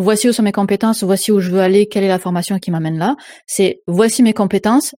un voici où sont mes compétences, voici où je veux aller, quelle est la formation qui m'amène là. C'est voici mes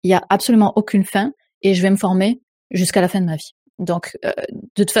compétences, il y a absolument aucune fin et je vais me former jusqu'à la fin de ma vie. Donc, de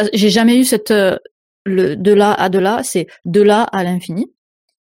toute façon, j'ai jamais eu de là à de là, c'est de là à l'infini.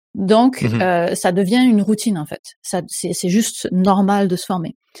 Donc, ça devient une routine en fait. C'est juste normal de se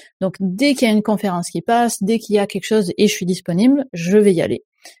former. Donc, dès qu'il y a une conférence qui passe, dès qu'il y a quelque chose et je suis disponible, je vais y aller.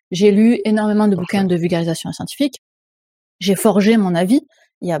 J'ai lu énormément de bouquins de vulgarisation scientifique. J'ai forgé mon avis.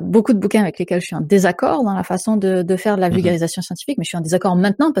 Il y a beaucoup de bouquins avec lesquels je suis en désaccord dans la façon de faire de la vulgarisation scientifique, mais je suis en désaccord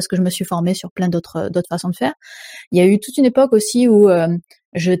maintenant parce que je me suis formée sur plein d'autres façons de faire. Il y a eu toute une époque aussi où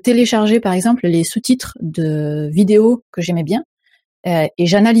je téléchargeais par exemple les sous-titres de vidéos que j'aimais bien et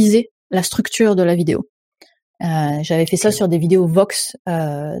j'analysais la structure de la vidéo. J'avais fait ça sur des vidéos Vox.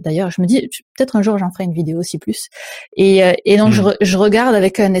 D'ailleurs, je me dis peut-être un jour j'en ferai une vidéo aussi plus. Et donc je regarde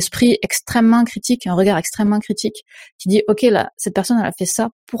avec un esprit extrêmement critique, un regard extrêmement critique, qui dit ok là, cette personne elle a fait ça.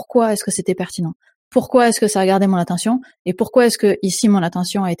 Pourquoi est-ce que c'était pertinent? Pourquoi est-ce que ça a gardé mon attention? Et pourquoi est-ce que ici mon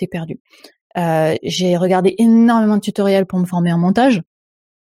attention a été perdue? J'ai regardé énormément de tutoriels pour me former en montage.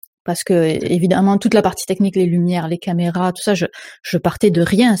 Parce que évidemment toute la partie technique, les lumières, les caméras, tout ça, je partais de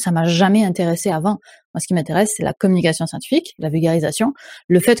rien, ça m'a jamais intéressé avant. Moi, ce qui m'intéresse, c'est la communication scientifique, la vulgarisation,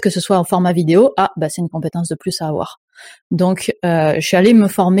 le fait que ce soit en format vidéo, c'est une compétence de plus à avoir. Donc, je suis allée me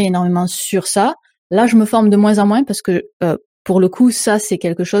former énormément sur ça. Là, je me forme de moins en moins parce que pour le coup, ça c'est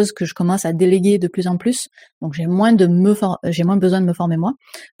quelque chose que je commence à déléguer de plus en plus. Donc j'ai moins besoin de me former moi.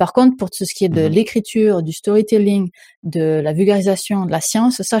 Par contre, pour tout ce qui est de l'écriture, du storytelling, de la vulgarisation, de la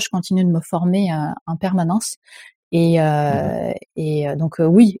science, ça je continue de me former en permanence. Et donc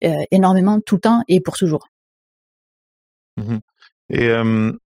oui, énormément tout le temps et pour toujours. Et là,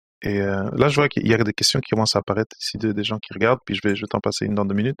 je vois qu'il y a des questions qui commencent à apparaître ici des gens qui regardent, puis je vais t'en passer une dans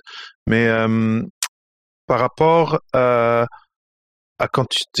 2 minutes. Mais par rapport à quand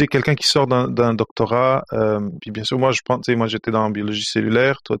tu es quelqu'un qui sort d'un doctorat, puis bien sûr, moi, moi, j'étais dans biologie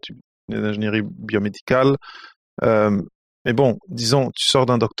cellulaire, toi, tu es en ingénierie biomédicale. Mais bon, disons, tu sors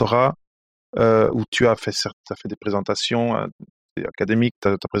d'un doctorat où tu as fait des présentations académiques, tu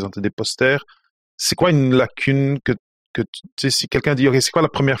as présenté des posters. C'est quoi une lacune que tu sais, si quelqu'un dit, OK, c'est quoi la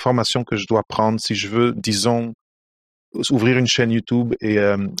première formation que je dois prendre si je veux, disons, ouvrir une chaîne YouTube et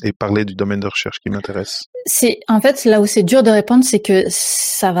parler du domaine de recherche qui m'intéresse? En fait, là où c'est dur de répondre, c'est que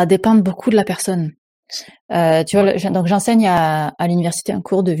ça va dépendre beaucoup de la personne. Tu vois, donc j'enseigne à l'université un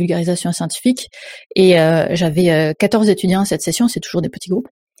cours de vulgarisation scientifique et j'avais 14 étudiants cette session, c'est toujours des petits groupes.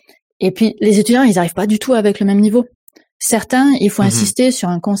 Et puis les étudiants, ils n'arrivent pas du tout avec le même niveau. Certains, il faut insister sur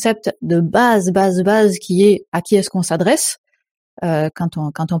un concept de base qui est à qui est-ce qu'on s'adresse quand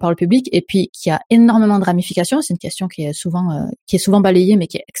on parle public, et puis qui a énormément de ramifications. C'est une question qui est souvent balayée, mais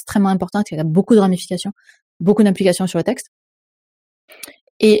qui est extrêmement importante, qui a beaucoup de ramifications, beaucoup d'implications sur le texte.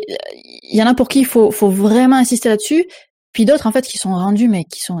 Et il y en a pour qui il faut vraiment insister là-dessus, puis d'autres en fait qui sont rendus mais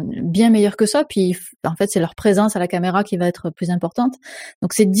qui sont bien meilleurs que ça, puis en fait c'est leur présence à la caméra qui va être plus importante.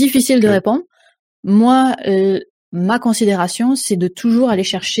 Donc c'est difficile de répondre. Moi, ma considération, c'est de toujours aller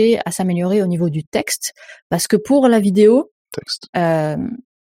chercher à s'améliorer au niveau du texte, parce que pour la vidéo,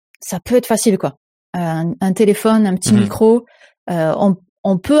 ça peut être facile quoi. Un téléphone, un petit micro,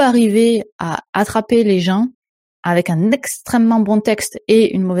 on peut arriver à attraper les gens avec un extrêmement bon texte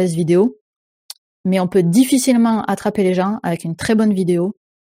et une mauvaise vidéo, mais on peut difficilement attraper les gens avec une très bonne vidéo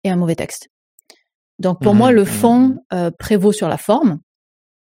et un mauvais texte. Donc pour moi, le fond prévaut sur la forme,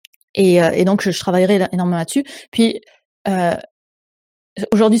 et donc je travaillerai énormément là-dessus. Puis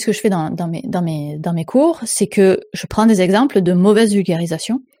aujourd'hui, ce que je fais dans mes cours, c'est que je prends des exemples de mauvaise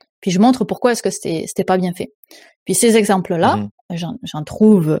vulgarisation, puis je montre pourquoi est-ce que c'était pas bien fait. Puis ces exemples-là, j'en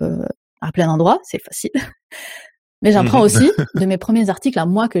trouve à plein d'endroits, c'est facile. Mais j'en prends aussi de mes premiers articles à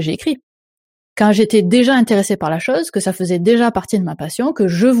moi que j'ai écrits. Quand j'étais déjà intéressée par la chose, que ça faisait déjà partie de ma passion, que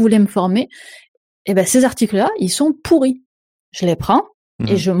je voulais me former, et ben ces articles-là, ils sont pourris. Je les prends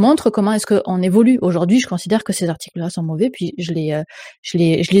et je montre comment est-ce qu'on évolue. Aujourd'hui, je considère que ces articles-là sont mauvais, puis je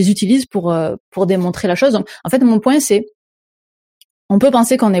les utilise pour démontrer la chose. Donc, en fait, mon point, c'est, on peut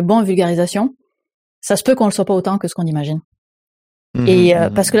penser qu'on est bon en vulgarisation, ça se peut qu'on le soit pas autant que ce qu'on imagine. Et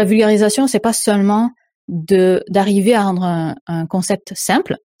parce que la vulgarisation, c'est pas seulement d'arriver à rendre un concept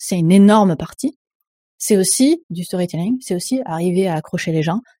simple, c'est une énorme partie. C'est aussi du storytelling, c'est aussi arriver à accrocher les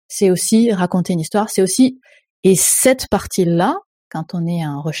gens, c'est aussi raconter une histoire, c'est aussi... Et cette partie-là, quand on est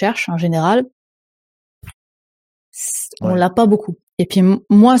en recherche, en général, on l'a pas beaucoup. Et puis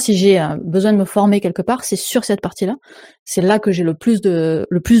moi, si j'ai besoin de me former quelque part, c'est sur cette partie-là. C'est là que j'ai le plus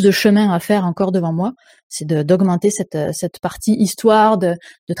de chemin à faire encore devant moi. C'est d'augmenter cette partie histoire, de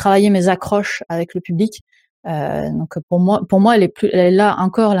travailler mes accroches avec le public. Donc pour moi, elle est là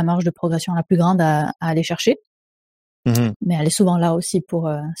encore la marge de progression la plus grande à aller chercher. Mais elle est souvent là aussi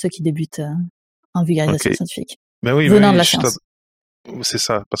pour ceux qui débutent en vulgarisation scientifique. Ben oui, venant de la science. C'est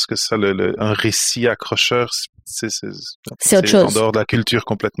ça, parce que ça, un récit accrocheur, c'est autre chose. En dehors de la culture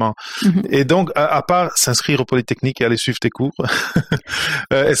complètement. Et donc, à part s'inscrire au Polytechnique et aller suivre tes cours,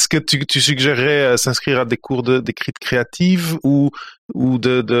 est-ce que tu suggérerais s'inscrire à des cours d'écriture créative ou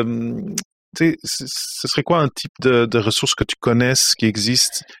tu sais, ce serait quoi un type de ressources que tu connaisses, qui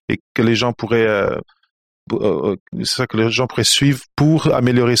existent et que les gens pourraient c'est ça que les gens pourraient suivre pour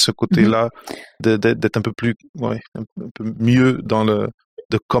améliorer ce côté-là, d'être un peu plus, un peu mieux dans le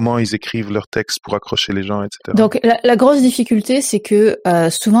de comment ils écrivent leurs textes pour accrocher les gens, etc. Donc la grosse difficulté, c'est que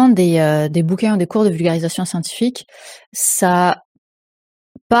souvent des bouquins ou des cours de vulgarisation scientifique, ça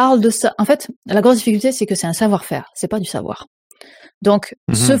parle de ça. En fait, la grosse difficulté, c'est que c'est un savoir-faire, c'est pas du savoir. Donc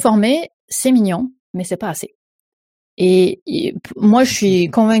se former, c'est mignon, mais c'est pas assez. Et moi, je suis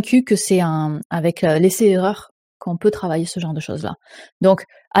convaincue que c'est avec l'essai-erreur qu'on peut travailler ce genre de choses-là. Donc,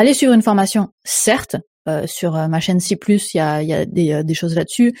 aller suivre une formation, certes, sur ma chaîne C+, il y a des choses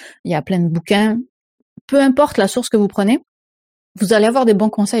là-dessus, il y a plein de bouquins. Peu importe la source que vous prenez, vous allez avoir des bons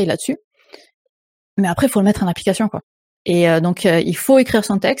conseils là-dessus. Mais après, il faut le mettre en application, quoi. Et donc, il faut écrire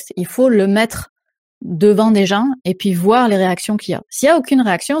son texte, il faut le mettre devant des gens et puis voir les réactions qu'il y a. S'il y a aucune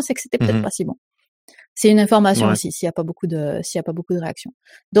réaction, c'est que c'était peut-être pas si bon. C'est une information aussi, s'il y a pas beaucoup de réactions.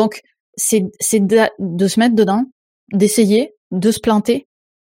 Donc, c'est de se mettre dedans, d'essayer, de se planter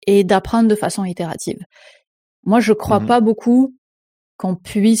et d'apprendre de façon itérative. Moi, je crois pas beaucoup qu'on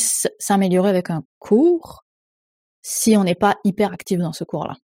puisse s'améliorer avec un cours si on n'est pas hyper actif dans ce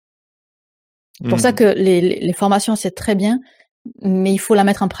cours-là. C'est pour ça que les formations, c'est très bien, mais il faut la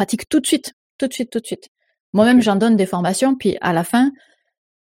mettre en pratique tout de suite. Moi-même, j'en donne des formations, puis à la fin,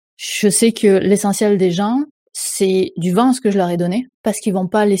 je sais que l'essentiel des gens, c'est du vent ce que je leur ai donné, parce qu'ils vont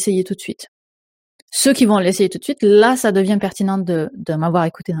pas l'essayer tout de suite. Ceux qui vont l'essayer tout de suite, là, ça devient pertinent de m'avoir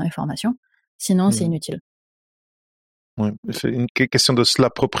écouté dans les formations. Sinon, c'est inutile. Oui, c'est une question de se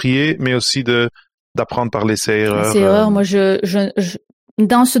l'approprier, mais aussi d'apprendre par l'essai-erreur. L'essai-erreur, moi,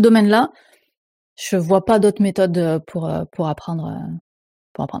 dans ce domaine-là, je vois pas d'autres méthodes pour apprendre.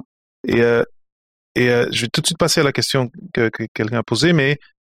 Et je vais tout de suite passer à la question que quelqu'un a posée, mais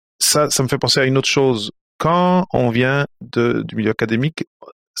ça me fait penser à une autre chose. Quand on vient du milieu académique,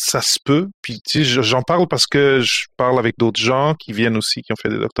 ça se peut, puis tu sais, j'en parle parce que je parle avec d'autres gens qui viennent aussi, qui ont fait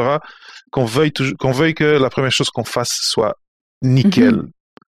des doctorats, qu'on veuille que la première chose qu'on fasse soit nickel.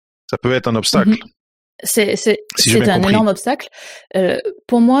 Ça peut être un obstacle. C'est un énorme obstacle.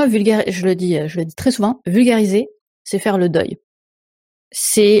 Pour moi, je le dis très souvent, vulgariser, c'est faire le deuil.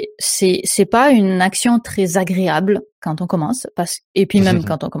 C'est pas une action très agréable quand on commence, et puis même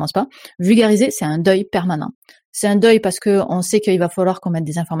quand on commence pas. Vulgariser, c'est un deuil permanent. C'est un deuil parce que on sait qu'il va falloir qu'on mette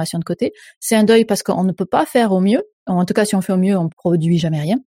des informations de côté. C'est un deuil parce qu'on ne peut pas faire au mieux. En tout cas, si on fait au mieux, on produit jamais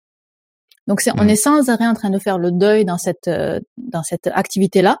rien. Donc on est sans arrêt en train de faire le deuil dans cette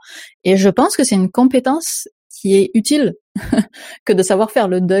activité-là. Et je pense que c'est une compétence qui est utile que de savoir faire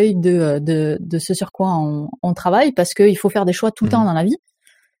le deuil de ce sur quoi on travaille, parce qu'il faut faire des choix tout le temps dans la vie,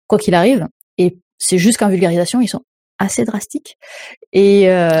 quoi qu'il arrive. Et c'est juste qu'en vulgarisation, ils sont assez drastiques. Et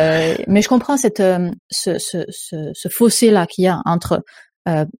mais je comprends ce fossé-là qu'il y a entre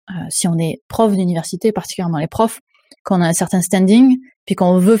si on est prof d'université, particulièrement les profs, qu'on a un certain standing, puis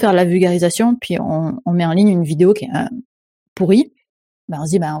qu'on veut faire de la vulgarisation, puis on met en ligne une vidéo qui est pourrie, ben on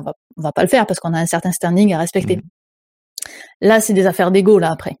se dit on va pas le faire parce qu'on a un certain standing à respecter. Là, c'est des affaires d'ego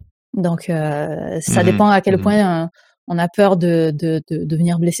là après. Donc ça dépend à quel point on a peur de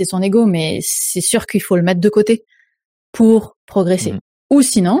venir blesser son ego, mais c'est sûr qu'il faut le mettre de côté pour progresser. Ou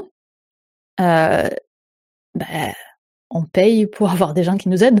sinon, on paye pour avoir des gens qui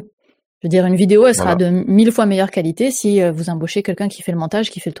nous aident. Je veux dire, une vidéo, elle sera de 1000 fois meilleure qualité si vous embauchez quelqu'un qui fait le montage,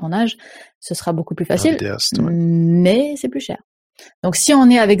 qui fait le tournage. Ce sera beaucoup plus facile, mais c'est plus cher. Donc, si on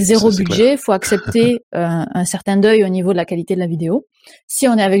est avec zéro budget, il faut accepter un certain deuil au niveau de la qualité de la vidéo. Si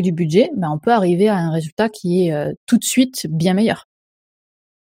on est avec du budget, on peut arriver à un résultat qui est tout de suite bien meilleur.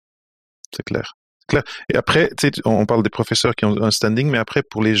 C'est clair. Et après, tu sais, on parle des professeurs qui ont un standing, mais après,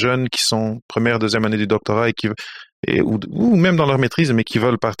 pour les jeunes qui sont première, deuxième année du doctorat ou même dans leur maîtrise, mais qui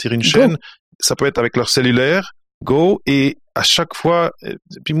veulent partir une chaîne, ça peut être avec leur cellulaire, et à chaque fois,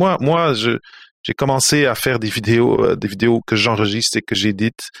 puis moi, j'ai commencé à faire des vidéos que j'enregistre et que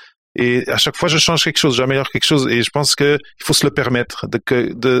j'édite. Et à chaque fois, je change quelque chose, j'améliore quelque chose. Et je pense que il faut se le permettre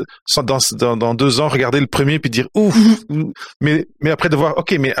dans 2 ans, regarder le premier puis dire ouf. Mais après de voir,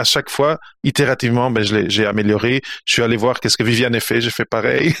 ok, mais à chaque fois, itérativement, j'ai amélioré. Je suis allé voir qu'est-ce que Viviane a fait, j'ai fait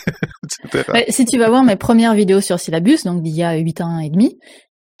pareil, etc. Si tu vas voir mes premières vidéos sur Syllabus, donc d'il y a 8 ans et demi,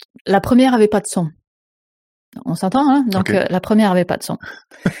 la première avait pas de son. On s'entend, hein? Donc la première avait pas de son.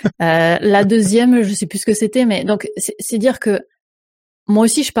 La deuxième, je sais plus ce que c'était, mais donc c'est dire que moi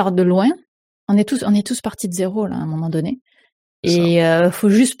aussi je pars de loin. On est tous partis de zéro là à un moment donné. Et faut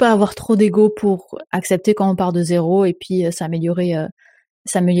juste pas avoir trop d'ego pour accepter quand on part de zéro et puis s'améliorer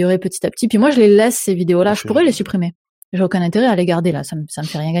petit à petit. Puis moi je les laisse ces vidéos-là. Je pourrais les supprimer. J'ai aucun intérêt à les garder là. Ça me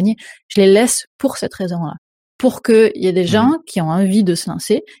fait rien gagner. Je les laisse pour cette raison-là. Pour qu'il y ait des gens qui ont envie de se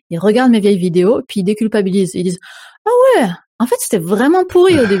lancer, ils regardent mes vieilles vidéos, puis ils déculpabilisent. Ils disent « Ah ouais, en fait, c'était vraiment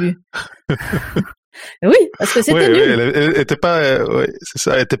pourri au début. » Oui, parce que c'était Oui, nul. elle était pas, ouais, c'est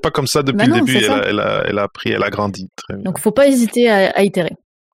ça, elle était pas comme ça depuis Ben le non, début. c'est ça. Elle a appris, elle a grandi. Très bien. Donc, faut pas hésiter à itérer.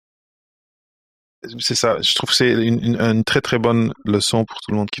 C'est ça. Je trouve que c'est une très très bonne leçon pour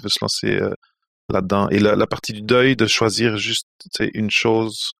tout le monde qui veut se lancer là-dedans. Et la partie du deuil, de choisir juste une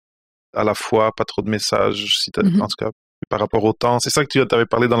chose à la fois, pas trop de messages, en tout cas par rapport au temps. C'est ça que tu avais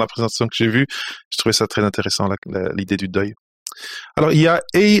parlé dans la présentation que j'ai vue. Je trouvais ça très intéressant, l'idée du deuil. Alors, il y a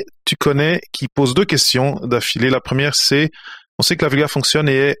tu connais, qui pose deux questions d'affilée. La première, c'est, on sait que la vulgaire fonctionne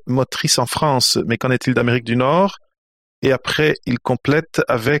et est motrice en France, mais qu'en est-il d'Amérique du Nord? Et après, il complète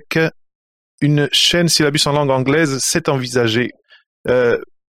avec une chaîne syllabus en langue anglaise, c'est envisagé.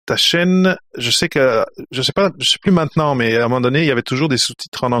 Ta chaîne, je sais plus maintenant, mais à un moment donné, il y avait toujours des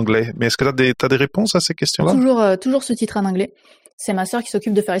sous-titres en anglais. Mais est-ce que t'as des réponses à ces questions-là? Toujours sous-titres en anglais. C'est ma sœur qui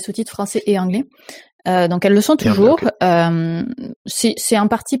s'occupe de faire les sous-titres français et anglais. Donc elles le sont toujours. Okay. C'est en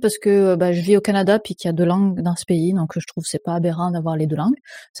partie parce que je vis au Canada puis qu'il y a deux langues dans ce pays, donc je trouve que c'est pas aberrant d'avoir les deux langues.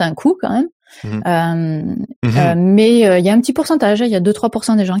 C'est un coût quand même. Mais il y a un petit pourcentage, il y a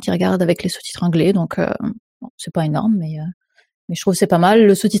 2-3% des gens qui regardent avec les sous-titres anglais, donc c'est pas énorme, mais je trouve que c'est pas mal.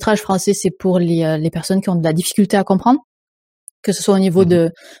 Le sous-titrage français, c'est pour les personnes qui ont de la difficulté à comprendre, que ce soit au niveau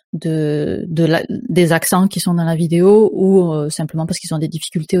des accents qui sont dans la vidéo ou simplement parce qu'ils ont des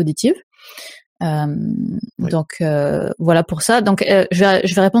difficultés auditives. Donc voilà pour ça. Donc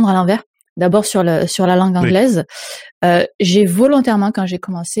je vais répondre à l'envers. D'abord sur la langue anglaise. J'ai volontairement, quand j'ai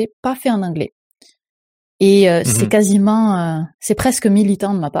commencé, pas fait en anglais. Et c'est quasiment, c'est presque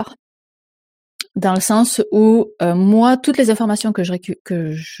militant de ma part, dans le sens où moi, toutes les informations que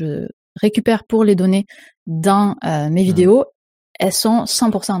je récupère pour les donner dans mes vidéos, elles sont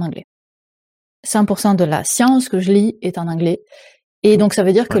 100% en anglais. 100% de la science que je lis est en anglais. Et donc, ça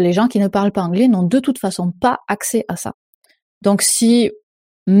veut dire que les gens qui ne parlent pas anglais n'ont de toute façon pas accès à ça. Donc, si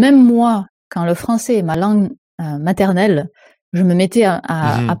même moi, quand le français est ma langue maternelle, je me mettais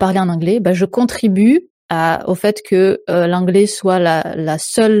à parler en anglais, je contribue au fait que l'anglais soit la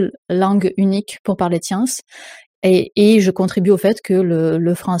seule langue unique pour parler de science. Et je contribue au fait que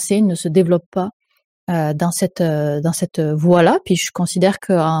le français ne se développe pas dans cette voie-là. Puis je considère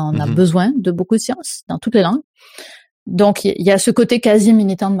qu'on a besoin de beaucoup de sciences dans toutes les langues. Donc il y a ce côté quasi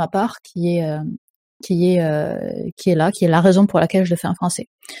militant de ma part qui est là, qui est la raison pour laquelle je le fais en français.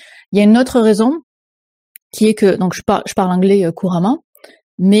 Il y a une autre raison qui est que donc je parle anglais couramment,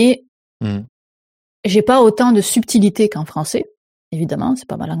 mais j'ai pas autant de subtilité qu'en français. Évidemment, c'est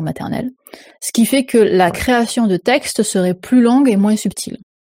pas ma langue maternelle. Ce qui fait que la création de texte serait plus longue et moins subtile.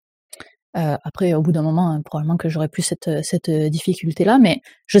 Après, au bout d'un moment, probablement que j'aurais plus cette difficulté-là, mais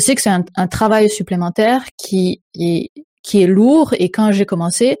je sais que c'est un travail supplémentaire qui est lourd, et quand j'ai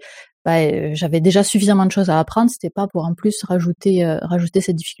commencé, j'avais déjà suffisamment de choses à apprendre, c'était pas pour en plus rajouter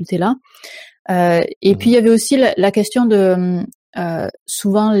cette difficulté-là. Et puis il y avait aussi la question de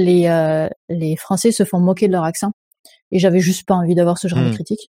souvent les Français se font moquer de leur accent, et j'avais juste pas envie d'avoir ce genre de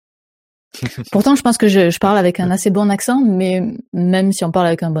critique. Pourtant, je pense que je parle avec un assez bon accent, mais même si on parle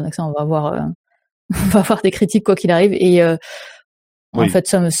avec un bon accent, on va avoir des critiques quoi qu'il arrive. Et en fait,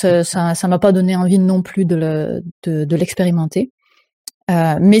 ça m'a pas donné envie non plus de l'expérimenter.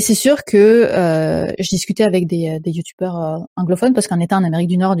 Mais c'est sûr que je discutais avec des youtubeurs anglophones, parce qu'en étant en Amérique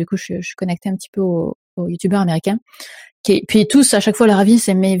du Nord, du coup, je connectais un petit peu aux youtubeurs américains. Puis tous, à chaque fois, leur avis,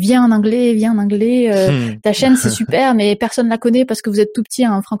 c'est « mais viens en anglais, ta chaîne, c'est super, mais personne la connaît parce que vous êtes tout petit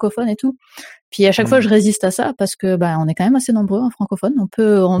en francophone et tout. » Puis à chaque fois, je résiste à ça, parce que on est quand même assez nombreux en francophone. On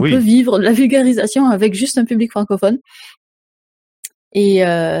peut vivre de la vulgarisation avec juste un public francophone. Et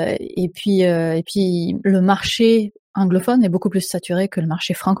puis le marché anglophone est beaucoup plus saturé que le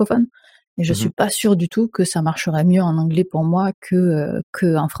marché francophone. Et je suis pas sûre du tout que ça marcherait mieux en anglais pour moi que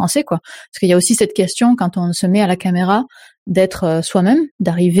en français, quoi. Parce qu'il y a aussi cette question, quand on se met à la caméra, d'être soi-même,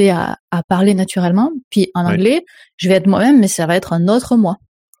 d'arriver à parler naturellement. Puis en anglais, je vais être moi-même, mais ça va être un autre moi.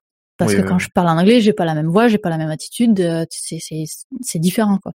 Parce que quand je parle en anglais, j'ai pas la même voix, j'ai pas la même attitude, c'est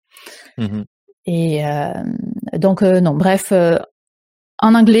différent, quoi. Et donc non, bref,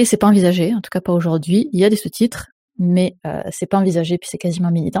 en anglais, c'est pas envisagé, en tout cas pas aujourd'hui. Il y a des sous-titres, mais c'est pas envisagé, puis c'est quasiment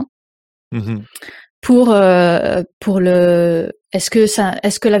militant. Pour est-ce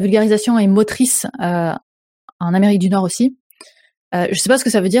que la vulgarisation est motrice en Amérique du Nord aussi? Je sais pas ce que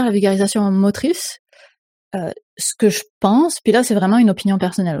ça veut dire, la vulgarisation motrice. Ce que je pense, puis là c'est vraiment une opinion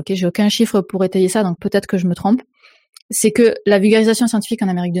personnelle, ok, j'ai aucun chiffre pour étayer ça, donc peut-être que je me trompe, c'est que la vulgarisation scientifique en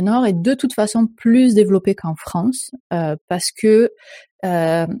Amérique du Nord est de toute façon plus développée qu'en France, parce que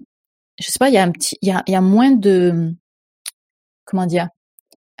je sais pas, il y a moins de, comment dire,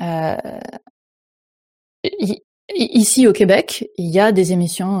 ici au Québec, il y a des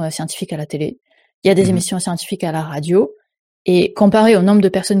émissions scientifiques à la télé. Il y a des émissions scientifiques à la radio. Et comparé au nombre de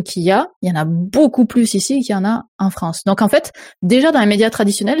personnes qu'il y en a beaucoup plus ici qu'il y en a en France. Donc en fait, déjà dans les médias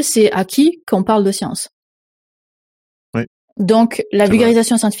traditionnels, c'est acquis qu'on parle de science. Oui. Donc la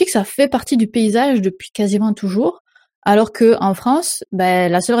vulgarisation scientifique, ça fait partie du paysage depuis quasiment toujours. Alors que en France,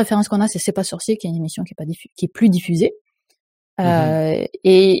 la seule référence qu'on a, c'est pas sorcier, qui est une émission qui est plus diffusée.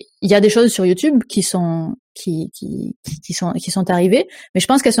 Et il y a des choses sur YouTube qui sont arrivées, mais je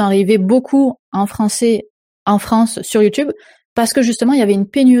pense qu'elles sont arrivées beaucoup en français en France sur YouTube parce que justement il y avait une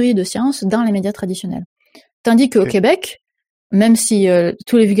pénurie de science dans les médias traditionnels. Tandis qu'au Québec, même si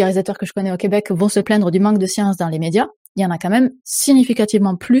tous les vulgarisateurs que je connais au Québec vont se plaindre du manque de science dans les médias, il y en a quand même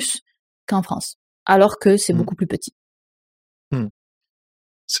significativement plus qu'en France, alors que c'est beaucoup plus petit.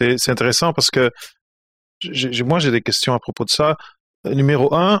 C'est intéressant parce que moi j'ai des questions à propos de ça.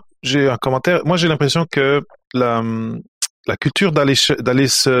 Numéro 1, j'ai un commentaire. Moi j'ai l'impression que la culture d'aller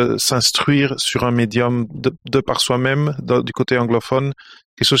s'instruire sur un médium de par soi-même du côté anglophone,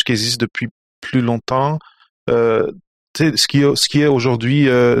 quelque chose qui existe depuis plus longtemps. Ce qui est aujourd'hui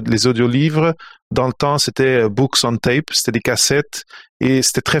les audiolivres, dans le temps c'était books on tape, c'était des cassettes et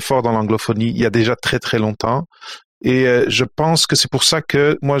c'était très fort dans l'anglophonie il y a déjà très très longtemps. Et je pense que c'est pour ça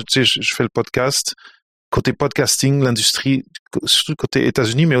que moi je fais le podcast. Côté podcasting, l'industrie, surtout côté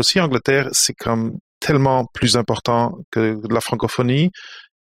États-Unis, mais aussi Angleterre, c'est comme tellement plus important que la francophonie.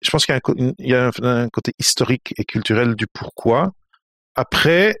 Je pense qu'il y a un côté historique et culturel du pourquoi.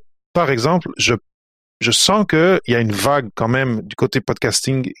 Après, par exemple, je sens qu'il y a une vague quand même du côté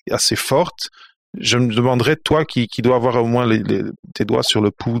podcasting assez forte. Je me demanderais, toi qui dois avoir au moins tes doigts sur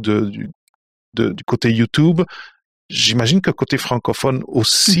le pouls du côté YouTube, j'imagine que côté francophone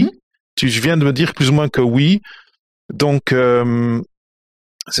aussi, tu viens de me dire plus ou moins que oui. Donc,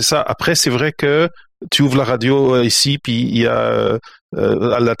 c'est ça. Après, c'est vrai que tu ouvres la radio ici, puis il y a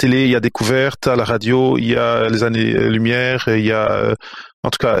à la télé, il y a Découverte, à la radio, il y a les années-lumière, il y a... en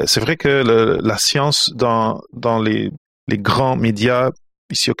tout cas, c'est vrai que la science dans les grands médias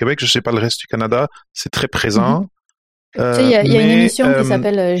ici au Québec, je sais pas le reste du Canada, c'est très présent. Tu sais, il y a une émission qui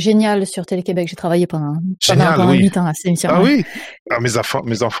s'appelle Génial sur Télé-Québec. J'ai travaillé pendant 8 ans à cette émission. Ah oui. Ah, mes enfants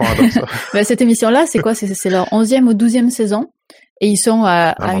adorent ça. Cette émission-là, c'est quoi? C'est leur 11e ou 12e saison. Et ils sont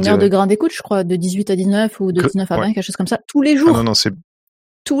à une heure de grande écoute, je crois, de 18 à 19 ou de 19 à 20, quelque chose comme ça. Tous les jours. Ah non, c'est...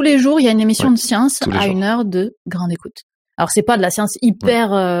 Tous les jours, il y a une émission de science à une heure de grande écoute. Alors, c'est pas de la science hyper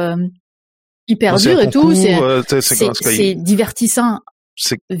dure et tout. C'est divertissant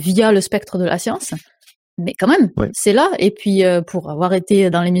via le spectre de la science. Mais quand même, c'est là. Et puis, pour avoir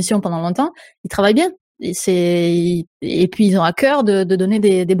été dans l'émission pendant longtemps, ils travaillent bien. Et puis, ils ont à cœur de donner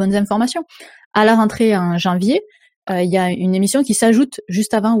des bonnes informations. À la rentrée en janvier, il y a une émission qui s'ajoute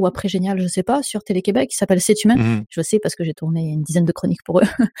juste avant ou après Génial, je sais pas, sur Télé-Québec, qui s'appelle C'est humain. Je sais parce que j'ai tourné une dizaine de chroniques pour eux.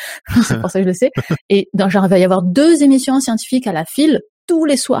 C'est pour ça que je le sais. Et il va y avoir 2 émissions scientifiques à la file tous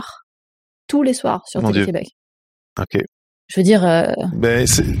les soirs sur Télé-Québec. Ok. Je veux dire...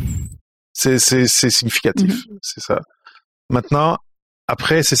 C'est significatif, c'est ça. Maintenant,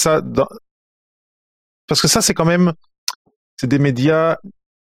 après, c'est ça, parce que ça, c'est quand même, c'est des médias,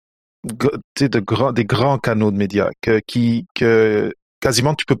 des grands canaux de médias que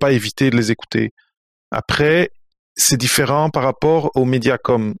quasiment tu peux pas éviter de les écouter. Après, c'est différent par rapport aux médias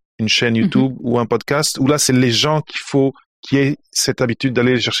comme une chaîne YouTube ou un podcast, où là, c'est les gens qui aient cette habitude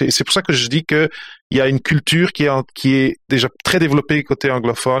d'aller les chercher. Et c'est pour ça que je dis que il y a une culture qui est déjà très développée côté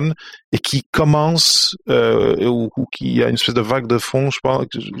anglophone et qui commence ou qui a une espèce de vague de fond, je pense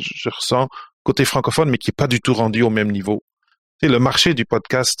que je ressens côté francophone, mais qui est pas du tout rendu au même niveau. Tu sais, le marché du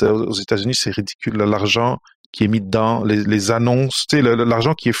podcast aux États-Unis, c'est ridicule. L'argent qui est mis dedans, les annonces, tu sais,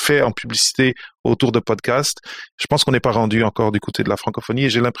 l'argent qui est fait en publicité autour de podcasts. Je pense qu'on n'est pas rendu encore du côté de la francophonie et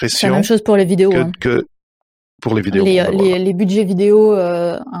j'ai l'impression. C'est la même chose pour les vidéos. Que pour les vidéos. Les budgets vidéo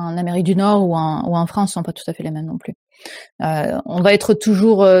en Amérique du Nord ou en France sont pas tout à fait les mêmes non plus. On va être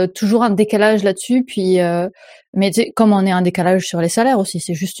toujours en décalage là-dessus, puis mais comme on est en décalage sur les salaires aussi,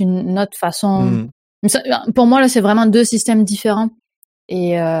 c'est juste une autre façon. Pour moi là, c'est vraiment 2 systèmes différents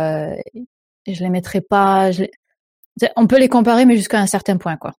et je les mettrai pas. On peut les comparer, mais jusqu'à un certain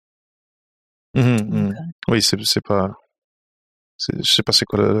point, quoi. Donc, oui, c'est pas. Je sais pas c'est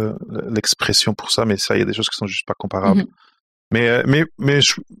quoi l'expression pour ça, mais ça, il y a des choses qui sont juste pas comparables. Mais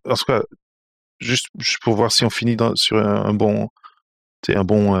en tout cas, juste pour voir si on finit sur un bon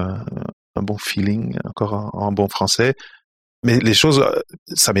feeling, encore en bon français. Mais les choses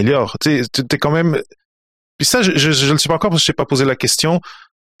s'améliorent. T'es quand même. Puis ça, je le sais pas encore parce que je t'ai pas posé la question.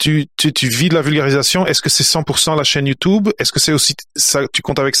 Tu vis de la vulgarisation. Est-ce que c'est 100% la chaîne YouTube? Est-ce que c'est aussi ça? Tu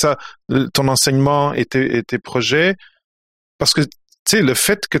comptes avec ça ton enseignement et tes projets? Parce que tu sais, le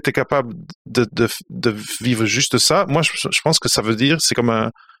fait que tu es capable de vivre juste ça, moi, je pense que ça veut dire, c'est comme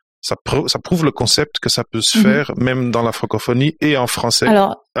ça prouve le concept que ça peut se faire même dans la francophonie et en français.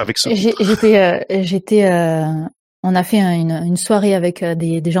 Alors, avec ce on a fait une soirée avec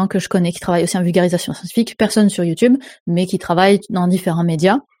des gens que je connais qui travaillent aussi en vulgarisation scientifique, personne sur YouTube, mais qui travaillent dans différents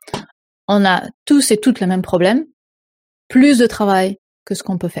médias. On a tous et toutes le même problème, plus de travail que ce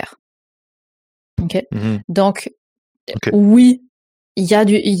qu'on peut faire. Ok. Donc, oui, il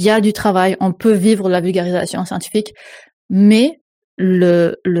y a du travail, on peut vivre de la vulgarisation scientifique, mais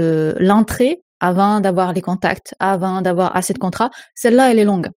l'entrée, avant d'avoir les contacts, avant d'avoir assez de contrats, celle-là, elle est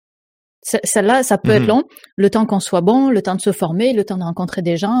longue. Celle-là, ça peut être long, le temps qu'on soit bon, le temps de se former, le temps de rencontrer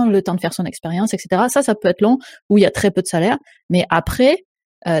des gens, le temps de faire son expérience, etc. Ça peut être long, où il y a très peu de salaire. Mais après,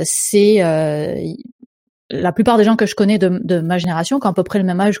 c'est la plupart des gens que je connais de ma génération, qui ont à peu près le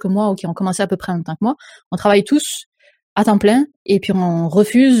même âge que moi ou qui ont commencé à peu près en même temps que moi, on travaille tous à temps plein et puis on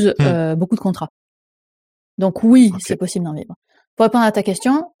refuse beaucoup de contrats. Donc oui, c'est possible d'en vivre. Pour répondre à ta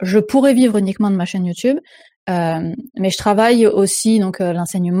question, je pourrais vivre uniquement de ma chaîne YouTube, mais je travaille aussi donc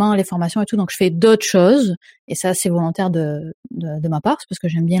l'enseignement, les formations et tout, donc je fais d'autres choses et ça c'est volontaire de ma part, c'est parce que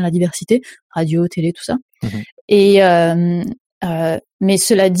j'aime bien la diversité, radio, télé, tout ça. Et mais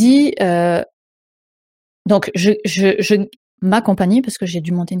cela dit, donc ma compagnie, parce que j'ai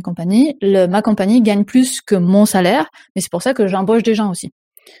dû monter une compagnie, ma compagnie gagne plus que mon salaire, mais c'est pour ça que j'embauche des gens aussi.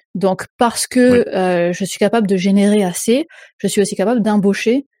 Donc, parce que je suis capable de générer assez, je suis aussi capable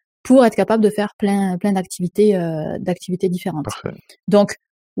d'embaucher pour être capable de faire plein d'activités différentes. Parfait. Donc,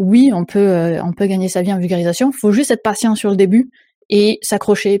 oui, on peut gagner sa vie en vulgarisation. Faut juste être patient sur le début et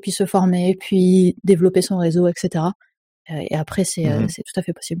s'accrocher, puis se former, puis développer son réseau, etc. Et après, c'est tout à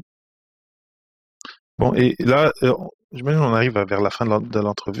fait possible. Bon, et là, j'imagine on arrive vers la fin de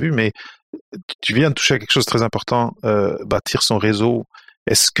l'entrevue, mais tu viens de toucher à quelque chose de très important, bâtir son réseau.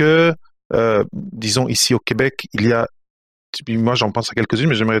 Est-ce que, disons ici au Québec, il y a, moi j'en pense à quelques-unes,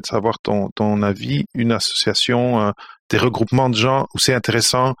 mais j'aimerais savoir ton avis, une association, des regroupements de gens où c'est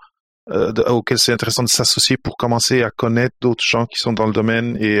intéressant, auquel c'est intéressant de s'associer pour commencer à connaître d'autres gens qui sont dans le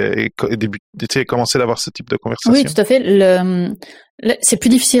domaine et commencer d'avoir ce type de conversation. Oui, tout à fait. C'est plus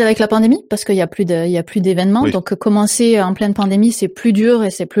difficile avec la pandémie parce qu'il y a plus d'événements. Oui. Donc commencer en pleine pandémie, c'est plus dur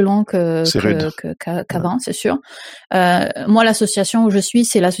et c'est plus long qu'avant, c'est sûr. Moi, l'association où je suis,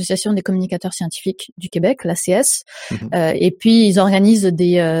 c'est l'association des communicateurs scientifiques du Québec, l'ACS. Et puis ils organisent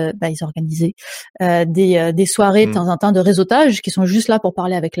des soirées de temps en temps de réseautage qui sont juste là pour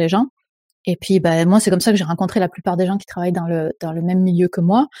parler avec les gens. Et puis, moi, c'est comme ça que j'ai rencontré la plupart des gens qui travaillent dans le même milieu que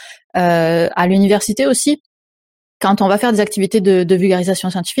moi. À l'université aussi, quand on va faire des activités de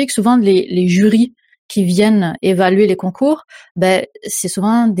vulgarisation scientifique, souvent les jurys qui viennent évaluer les concours, c'est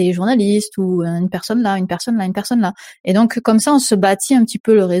souvent des journalistes ou une personne là. Et donc, comme ça, on se bâtit un petit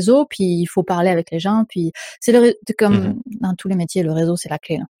peu le réseau, puis il faut parler avec les gens, puis c'est comme dans tous les métiers, le réseau, c'est la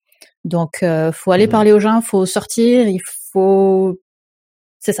clé, là. Donc, faut aller parler aux gens, faut sortir,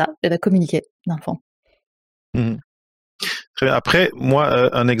 c'est ça, communiquer, dans le fond. Très bien. Après,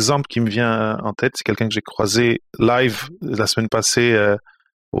 moi, un exemple qui me vient en tête, c'est quelqu'un que j'ai croisé live la semaine passée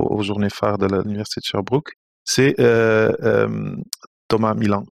aux Journées phares de l'Université de Sherbrooke. C'est Thomas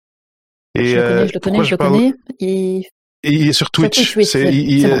Milan. Et, je le connais. Et il est sur Twitch.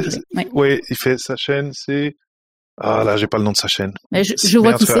 Oui. Il fait sa chaîne, c'est... Ah là, j'ai pas le nom de sa chaîne. Mais je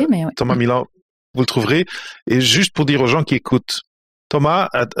vois qui c'est, mais... Thomas Milan, vous le trouverez. Et juste pour dire aux gens qui écoutent, Thomas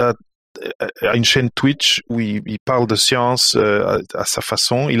a une chaîne Twitch où il parle de science à sa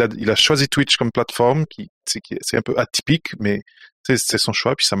façon. Il a choisi Twitch comme plateforme, c'est un peu atypique, mais c'est son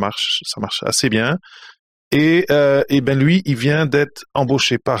choix, puis ça marche assez bien. Et lui, il vient d'être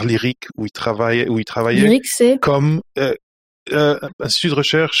embauché par Lyric où il travaillait Lyric, c'est comme institut de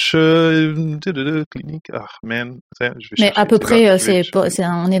recherche clinique. Ah man, mais à peu près,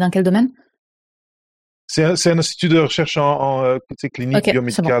 on est dans quel domaine? C'est un institut de recherche en clinique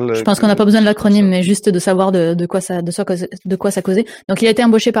biomédicale. Bon. Je pense qu'on n'a pas besoin de l'acronyme, mais juste de savoir de quoi ça causait. Donc, il a été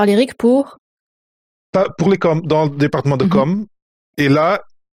embauché par Lyric pour les com, dans le département de com. Et là,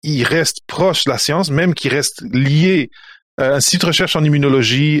 il reste proche de la science, même qu'il reste lié à un institut de recherche en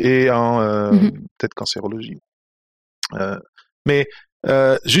immunologie et en peut-être cancérologie. Mais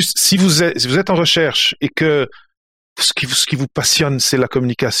juste si vous êtes en recherche et que ce qui vous passionne, c'est la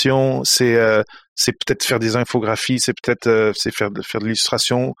communication, c'est peut-être faire des infographies, c'est peut-être c'est faire de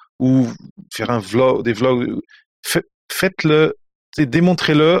l'illustration ou faire des vlogs. Faites-le,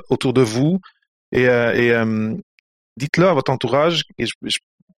 démontrez-le autour de vous et dites-le à votre entourage. Et je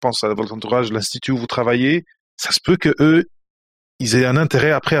pense à votre entourage, l'institut où vous travaillez. Ça se peut que eux, ils aient un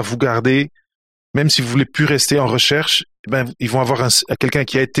intérêt après à vous garder même si vous voulez plus rester en recherche, ben ils vont avoir quelqu'un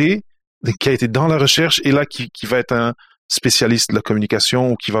qui a été dans la recherche et là qui va être un spécialiste de la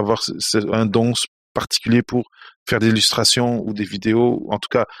communication ou qui va avoir un don particulier pour faire des illustrations ou des vidéos. En tout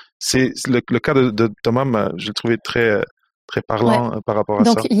cas, c'est le cas de Thomas, je l'ai trouvé très très parlant par rapport à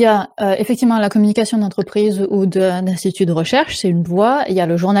ça. Donc il y a effectivement la communication d'entreprise ou d'institut de recherche, c'est une voie. Il y a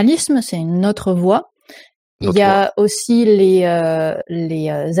le journalisme, c'est une autre voie. Il y a aussi les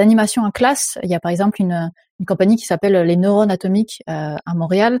animations en classe. Il y a par exemple une compagnie qui s'appelle les Neurones Atomiques à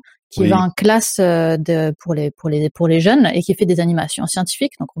Montréal, qui va en classe pour les jeunes et qui fait des animations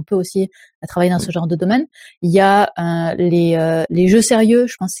scientifiques. Donc on peut aussi travailler dans ce genre de domaine. Il y a les jeux sérieux,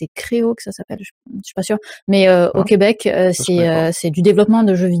 je pense que c'est Créo que ça s'appelle, je suis pas sûre, mais au Québec c'est du développement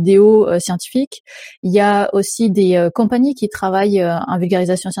de jeux vidéo scientifiques. Il y a aussi des compagnies qui travaillent en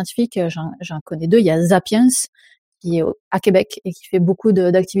vulgarisation scientifique. J'en connais deux. Il y a Zapiens qui est à Québec et qui fait beaucoup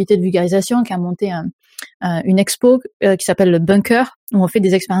d'activités de vulgarisation, qui a monté une expo qui s'appelle le Bunker, où on fait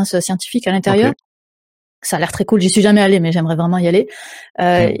des expériences scientifiques à l'intérieur. Okay. Ça a l'air très cool. J'y suis jamais allée, mais j'aimerais vraiment y aller.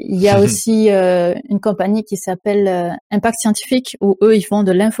 Il y a aussi une compagnie qui s'appelle Impact Scientifique, où eux ils font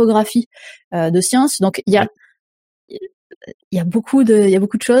de l'infographie de science. Donc il y a beaucoup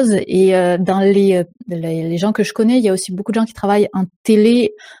de choses. Et dans les gens que je connais, il y a aussi beaucoup de gens qui travaillent en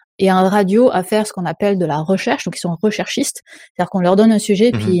télé et en radio à faire ce qu'on appelle de la recherche, donc ils sont recherchistes, c'est-à-dire qu'on leur donne un sujet,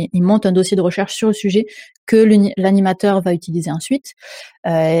 puis ils montent un dossier de recherche sur le sujet que l'animateur va utiliser ensuite.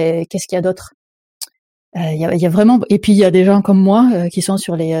 Qu'est-ce qu'il y a d'autre ? Il y a vraiment, et puis il y a des gens comme moi qui sont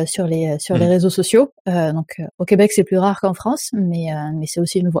sur les réseaux sociaux. Donc au Québec c'est plus rare qu'en France, mais c'est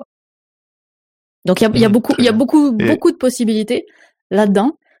aussi une voie. Donc il y a beaucoup de possibilités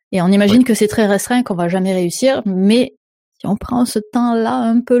là-dedans, et on imagine que c'est très restreint, qu'on va jamais réussir, mais si on prend ce temps-là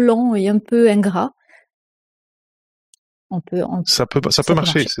un peu long et un peu ingrat, ça peut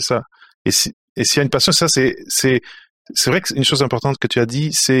marcher, c'est ça. Et s'il y a une passion, ça c'est vrai que une chose importante que tu as dit,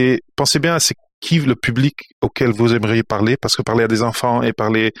 c'est pensez bien à qui le public auquel vous aimeriez parler, parce que parler à des enfants et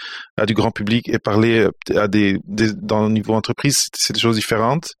parler à du grand public et parler à dans le niveau entreprise, c'est des choses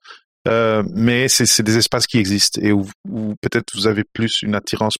différentes. Mais c'est des espaces qui existent et où peut-être vous avez plus une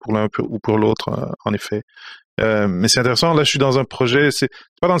attirance pour l'un ou pour l'autre, en effet. Mais c'est intéressant. Là, je suis dans un projet, c'est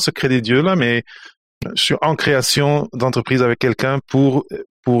pas dans le secret des dieux là, mais je suis en création d'entreprise avec quelqu'un pour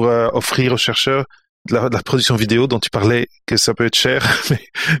offrir aux chercheurs de la production vidéo dont tu parlais, que ça peut être cher,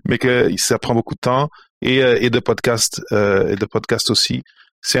 mais que ça prend beaucoup de temps, et de podcasts aussi.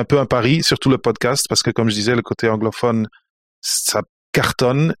 C'est un peu un pari, surtout le podcast, parce que comme je disais, le côté anglophone, ça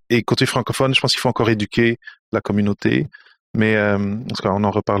cartonne, et côté francophone, je pense qu'il faut encore éduquer la communauté. Mais en tout cas, on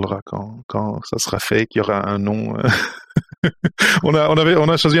en reparlera quand ça sera fait, qu'il y aura un nom. On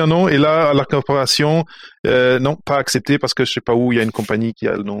a choisi un nom, et là, la corporation, non, pas accepté, parce que je sais pas où il y a une compagnie qui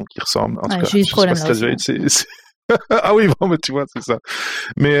a le nom qui ressemble. En tout cas, j'ai eu ce problème là. Ah oui, bon, mais tu vois, c'est ça.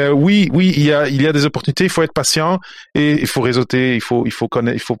 Mais oui, il y a des opportunités. Il faut être patient et il faut réseauter. Il faut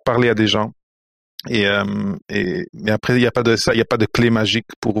connaître, il faut parler à des gens. Mais après, il y a pas de clé magique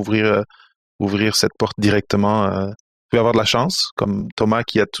pour ouvrir cette porte directement. Vous pouvez avoir de la chance, comme Thomas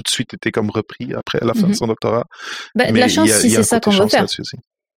qui a tout de suite été comme repris après la fin de son doctorat. De la chance, si c'est ça qu'on veut faire.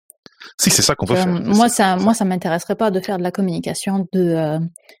 Si c'est ça qu'on veut faire. Moi, ça m'intéresserait pas de faire de la communication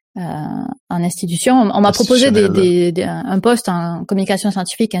en institution. On m'a proposé un poste en communication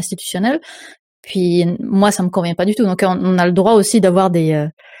scientifique institutionnelle, puis moi, ça me convient pas du tout. Donc, on a le droit aussi d'avoir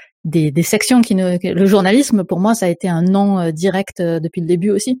des sections le journalisme, pour moi, ça a été un non direct depuis le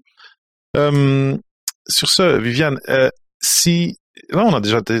début aussi. Sur ce, Viviane, là on a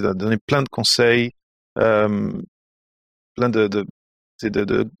déjà donné plein de conseils, plein de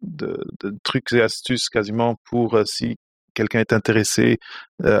trucs et astuces quasiment pour si quelqu'un est intéressé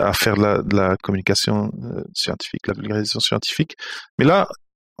à faire de la communication scientifique, la vulgarisation scientifique. Mais là,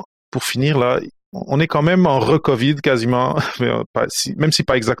 pour finir, là, on est quand même en re-Covid quasiment, même si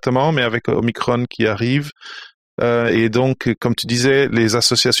pas exactement, mais avec Omicron qui arrive. Et donc, comme tu disais, les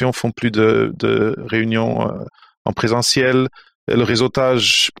associations font plus de réunions en présentiel. Le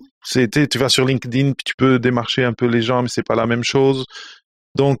réseautage, tu vas sur LinkedIn, puis tu peux démarcher un peu les gens, mais c'est pas la même chose.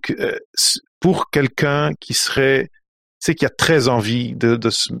 Donc, pour quelqu'un qui qui a très envie de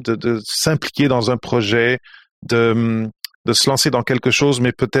s'impliquer dans un projet, de se lancer dans quelque chose,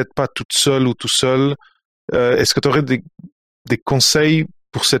 mais peut-être pas toute seule ou tout seul, est-ce que tu aurais des conseils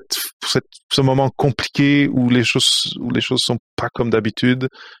pour ce moment compliqué où les choses sont pas comme d'habitude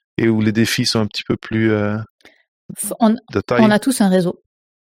et où les défis sont un petit peu plus de taille? On a tous un réseau.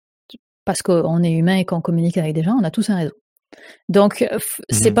 Parce qu'on est humain et qu'on communique avec des gens, on a tous un réseau. Donc,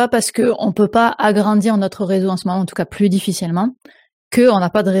 c'est pas parce qu'on peut pas agrandir notre réseau en ce moment, en tout cas plus difficilement, qu'on n'a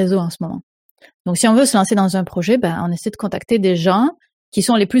pas de réseau en ce moment. Donc, si on veut se lancer dans un projet, on essaie de contacter des gens qui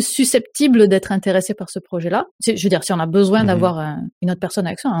sont les plus susceptibles d'être intéressés par ce projet-là. Je veux dire, si on a besoin d'avoir une autre personne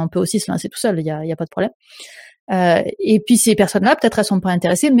avec ça, on peut aussi se lancer tout seul, il y a pas de problème. Et puis, ces personnes-là, peut-être elles sont pas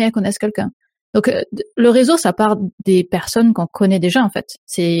intéressées, mais elles connaissent quelqu'un. Donc, le réseau, ça part des personnes qu'on connaît déjà, en fait.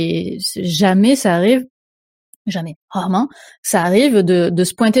 Jamais ça arrive, rarement, ça arrive de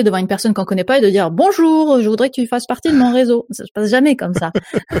se pointer devant une personne qu'on connaît pas et de dire « Bonjour, je voudrais que tu fasses partie de mon réseau ». Ça se passe jamais comme ça.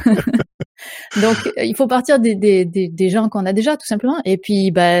 Donc, il faut partir des gens qu'on a déjà, tout simplement. Et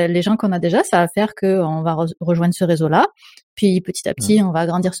puis, les gens qu'on a déjà, ça va faire qu'on va rejoindre ce réseau-là. Puis, petit à petit, on va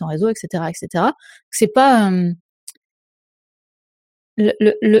agrandir son réseau, etc., etc. C'est pas...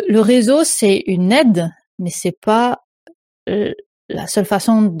 Le réseau, c'est une aide, mais c'est pas la seule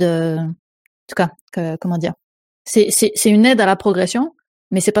façon de... En tout cas, comment dire? C'est une aide à la progression,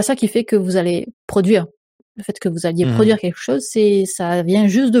 mais c'est pas ça qui fait que vous allez produire. Le fait que vous alliez produire quelque chose, ça vient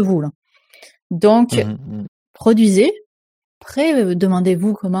juste de vous, là. Donc, produisez. Après,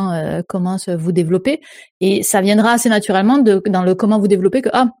 demandez-vous comment vous développer, et ça viendra assez naturellement dans le comment vous développer que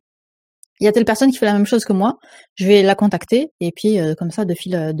il y a telle personne qui fait la même chose que moi, je vais la contacter, et puis comme ça de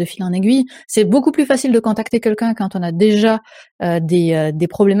fil en aiguille. C'est beaucoup plus facile de contacter quelqu'un quand on a déjà des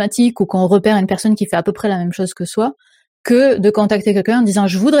problématiques ou qu'on repère une personne qui fait à peu près la même chose que soi, que de contacter quelqu'un en disant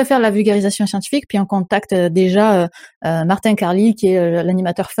je voudrais faire la vulgarisation scientifique, puis on contacte déjà Martin Carly, qui est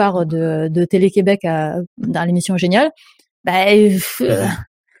l'animateur phare de Télé-Québec dans l'émission Génial. Il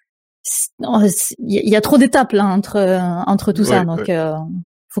y a trop d'étapes là entre tout ça, donc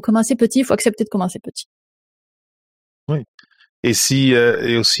faut commencer petit, il faut accepter de commencer petit. Oui. Et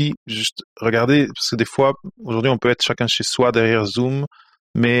aussi juste regarder, parce que des fois aujourd'hui on peut être chacun chez soi derrière Zoom,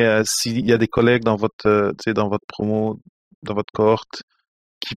 mais s'il y a des collègues dans votre promo, dans votre cohorte,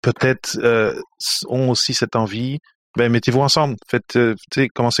 qui peut-être ont aussi cette envie, mettez-vous ensemble, faites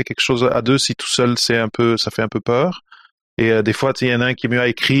commencez quelque chose à deux. Si tout seul ça fait un peu peur. Et des fois, il y en a un qui est mieux à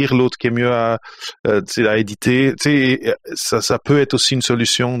écrire, l'autre qui est mieux à éditer. Ça peut être aussi une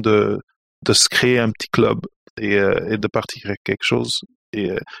solution de se créer un petit club et de partir avec quelque chose. Et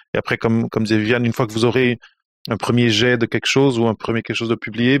après, comme disait Viviane, une fois que vous aurez un premier jet de quelque chose ou un premier quelque chose de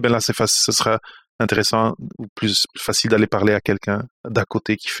publié, là, ce sera intéressant ou plus facile d'aller parler à quelqu'un d'à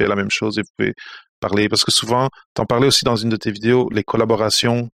côté qui fait la même chose, et vous pouvez parler. Parce que souvent, t'en parlais aussi dans une de tes vidéos, les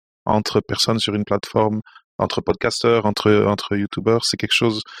collaborations entre personnes sur une plateforme, entre podcasteurs, entre youtubeurs, c'est quelque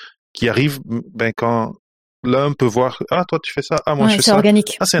chose qui arrive quand l'un peut voir « Ah, toi, tu fais ça. Ah, moi, je fais ça. » C'est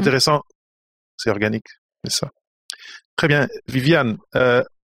organique. Ah, c'est intéressant. C'est organique, c'est ça. Très bien. Viviane,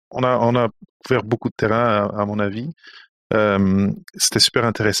 on a couvert beaucoup de terrain, à mon avis. C'était super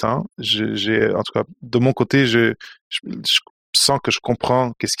intéressant. En tout cas, de mon côté, je sens que je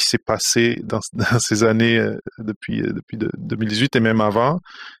comprends qu'est-ce qui s'est passé dans ces années depuis 2018 et même avant.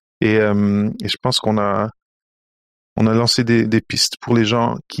 Et je pense qu'on a lancé des pistes pour les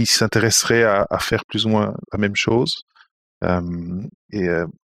gens qui s'intéresseraient à faire plus ou moins la même chose. Et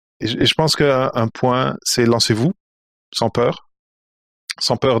je pense qu'un point, c'est lancez-vous, sans peur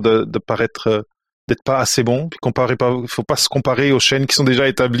de paraître, d'être pas assez bon. Puis faut pas se comparer aux chaînes qui sont déjà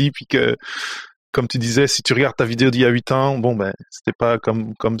établies. Puis que, comme tu disais, si tu regardes ta vidéo d'il y a 8 ans, c'était pas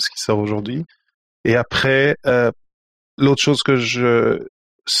comme ce qui sort aujourd'hui. Et après, l'autre chose que je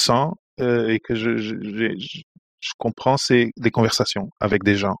sens et que je comprends, c'est des conversations avec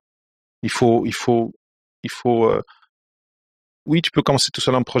des gens. Il faut oui, tu peux commencer tout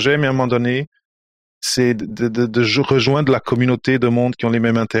seul un projet, mais à un moment donné, c'est de rejoindre la communauté de monde qui ont les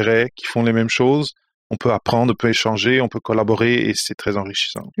mêmes intérêts, qui font les mêmes choses. On peut apprendre, on peut échanger, on peut collaborer, et c'est très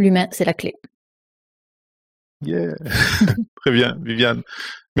enrichissant. L'humain, c'est la clé. Yeah. Très bien, Viviane.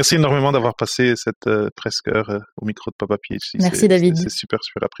 Merci énormément d'avoir passé cette presque heure au micro de Papa PhD. Merci David. C'est super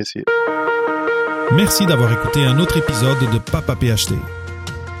apprécié. Merci d'avoir écouté un autre épisode de Papa PhD.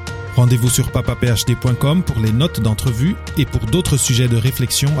 Rendez-vous sur papaphd.com pour les notes d'entrevue et pour d'autres sujets de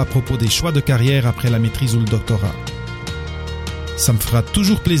réflexion à propos des choix de carrière après la maîtrise ou le doctorat. Ça me fera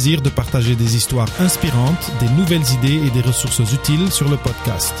toujours plaisir de partager des histoires inspirantes, des nouvelles idées et des ressources utiles sur le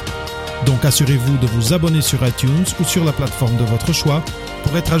podcast. Donc assurez-vous de vous abonner sur iTunes ou sur la plateforme de votre choix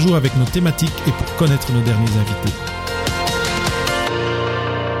pour être à jour avec nos thématiques et pour connaître nos derniers invités.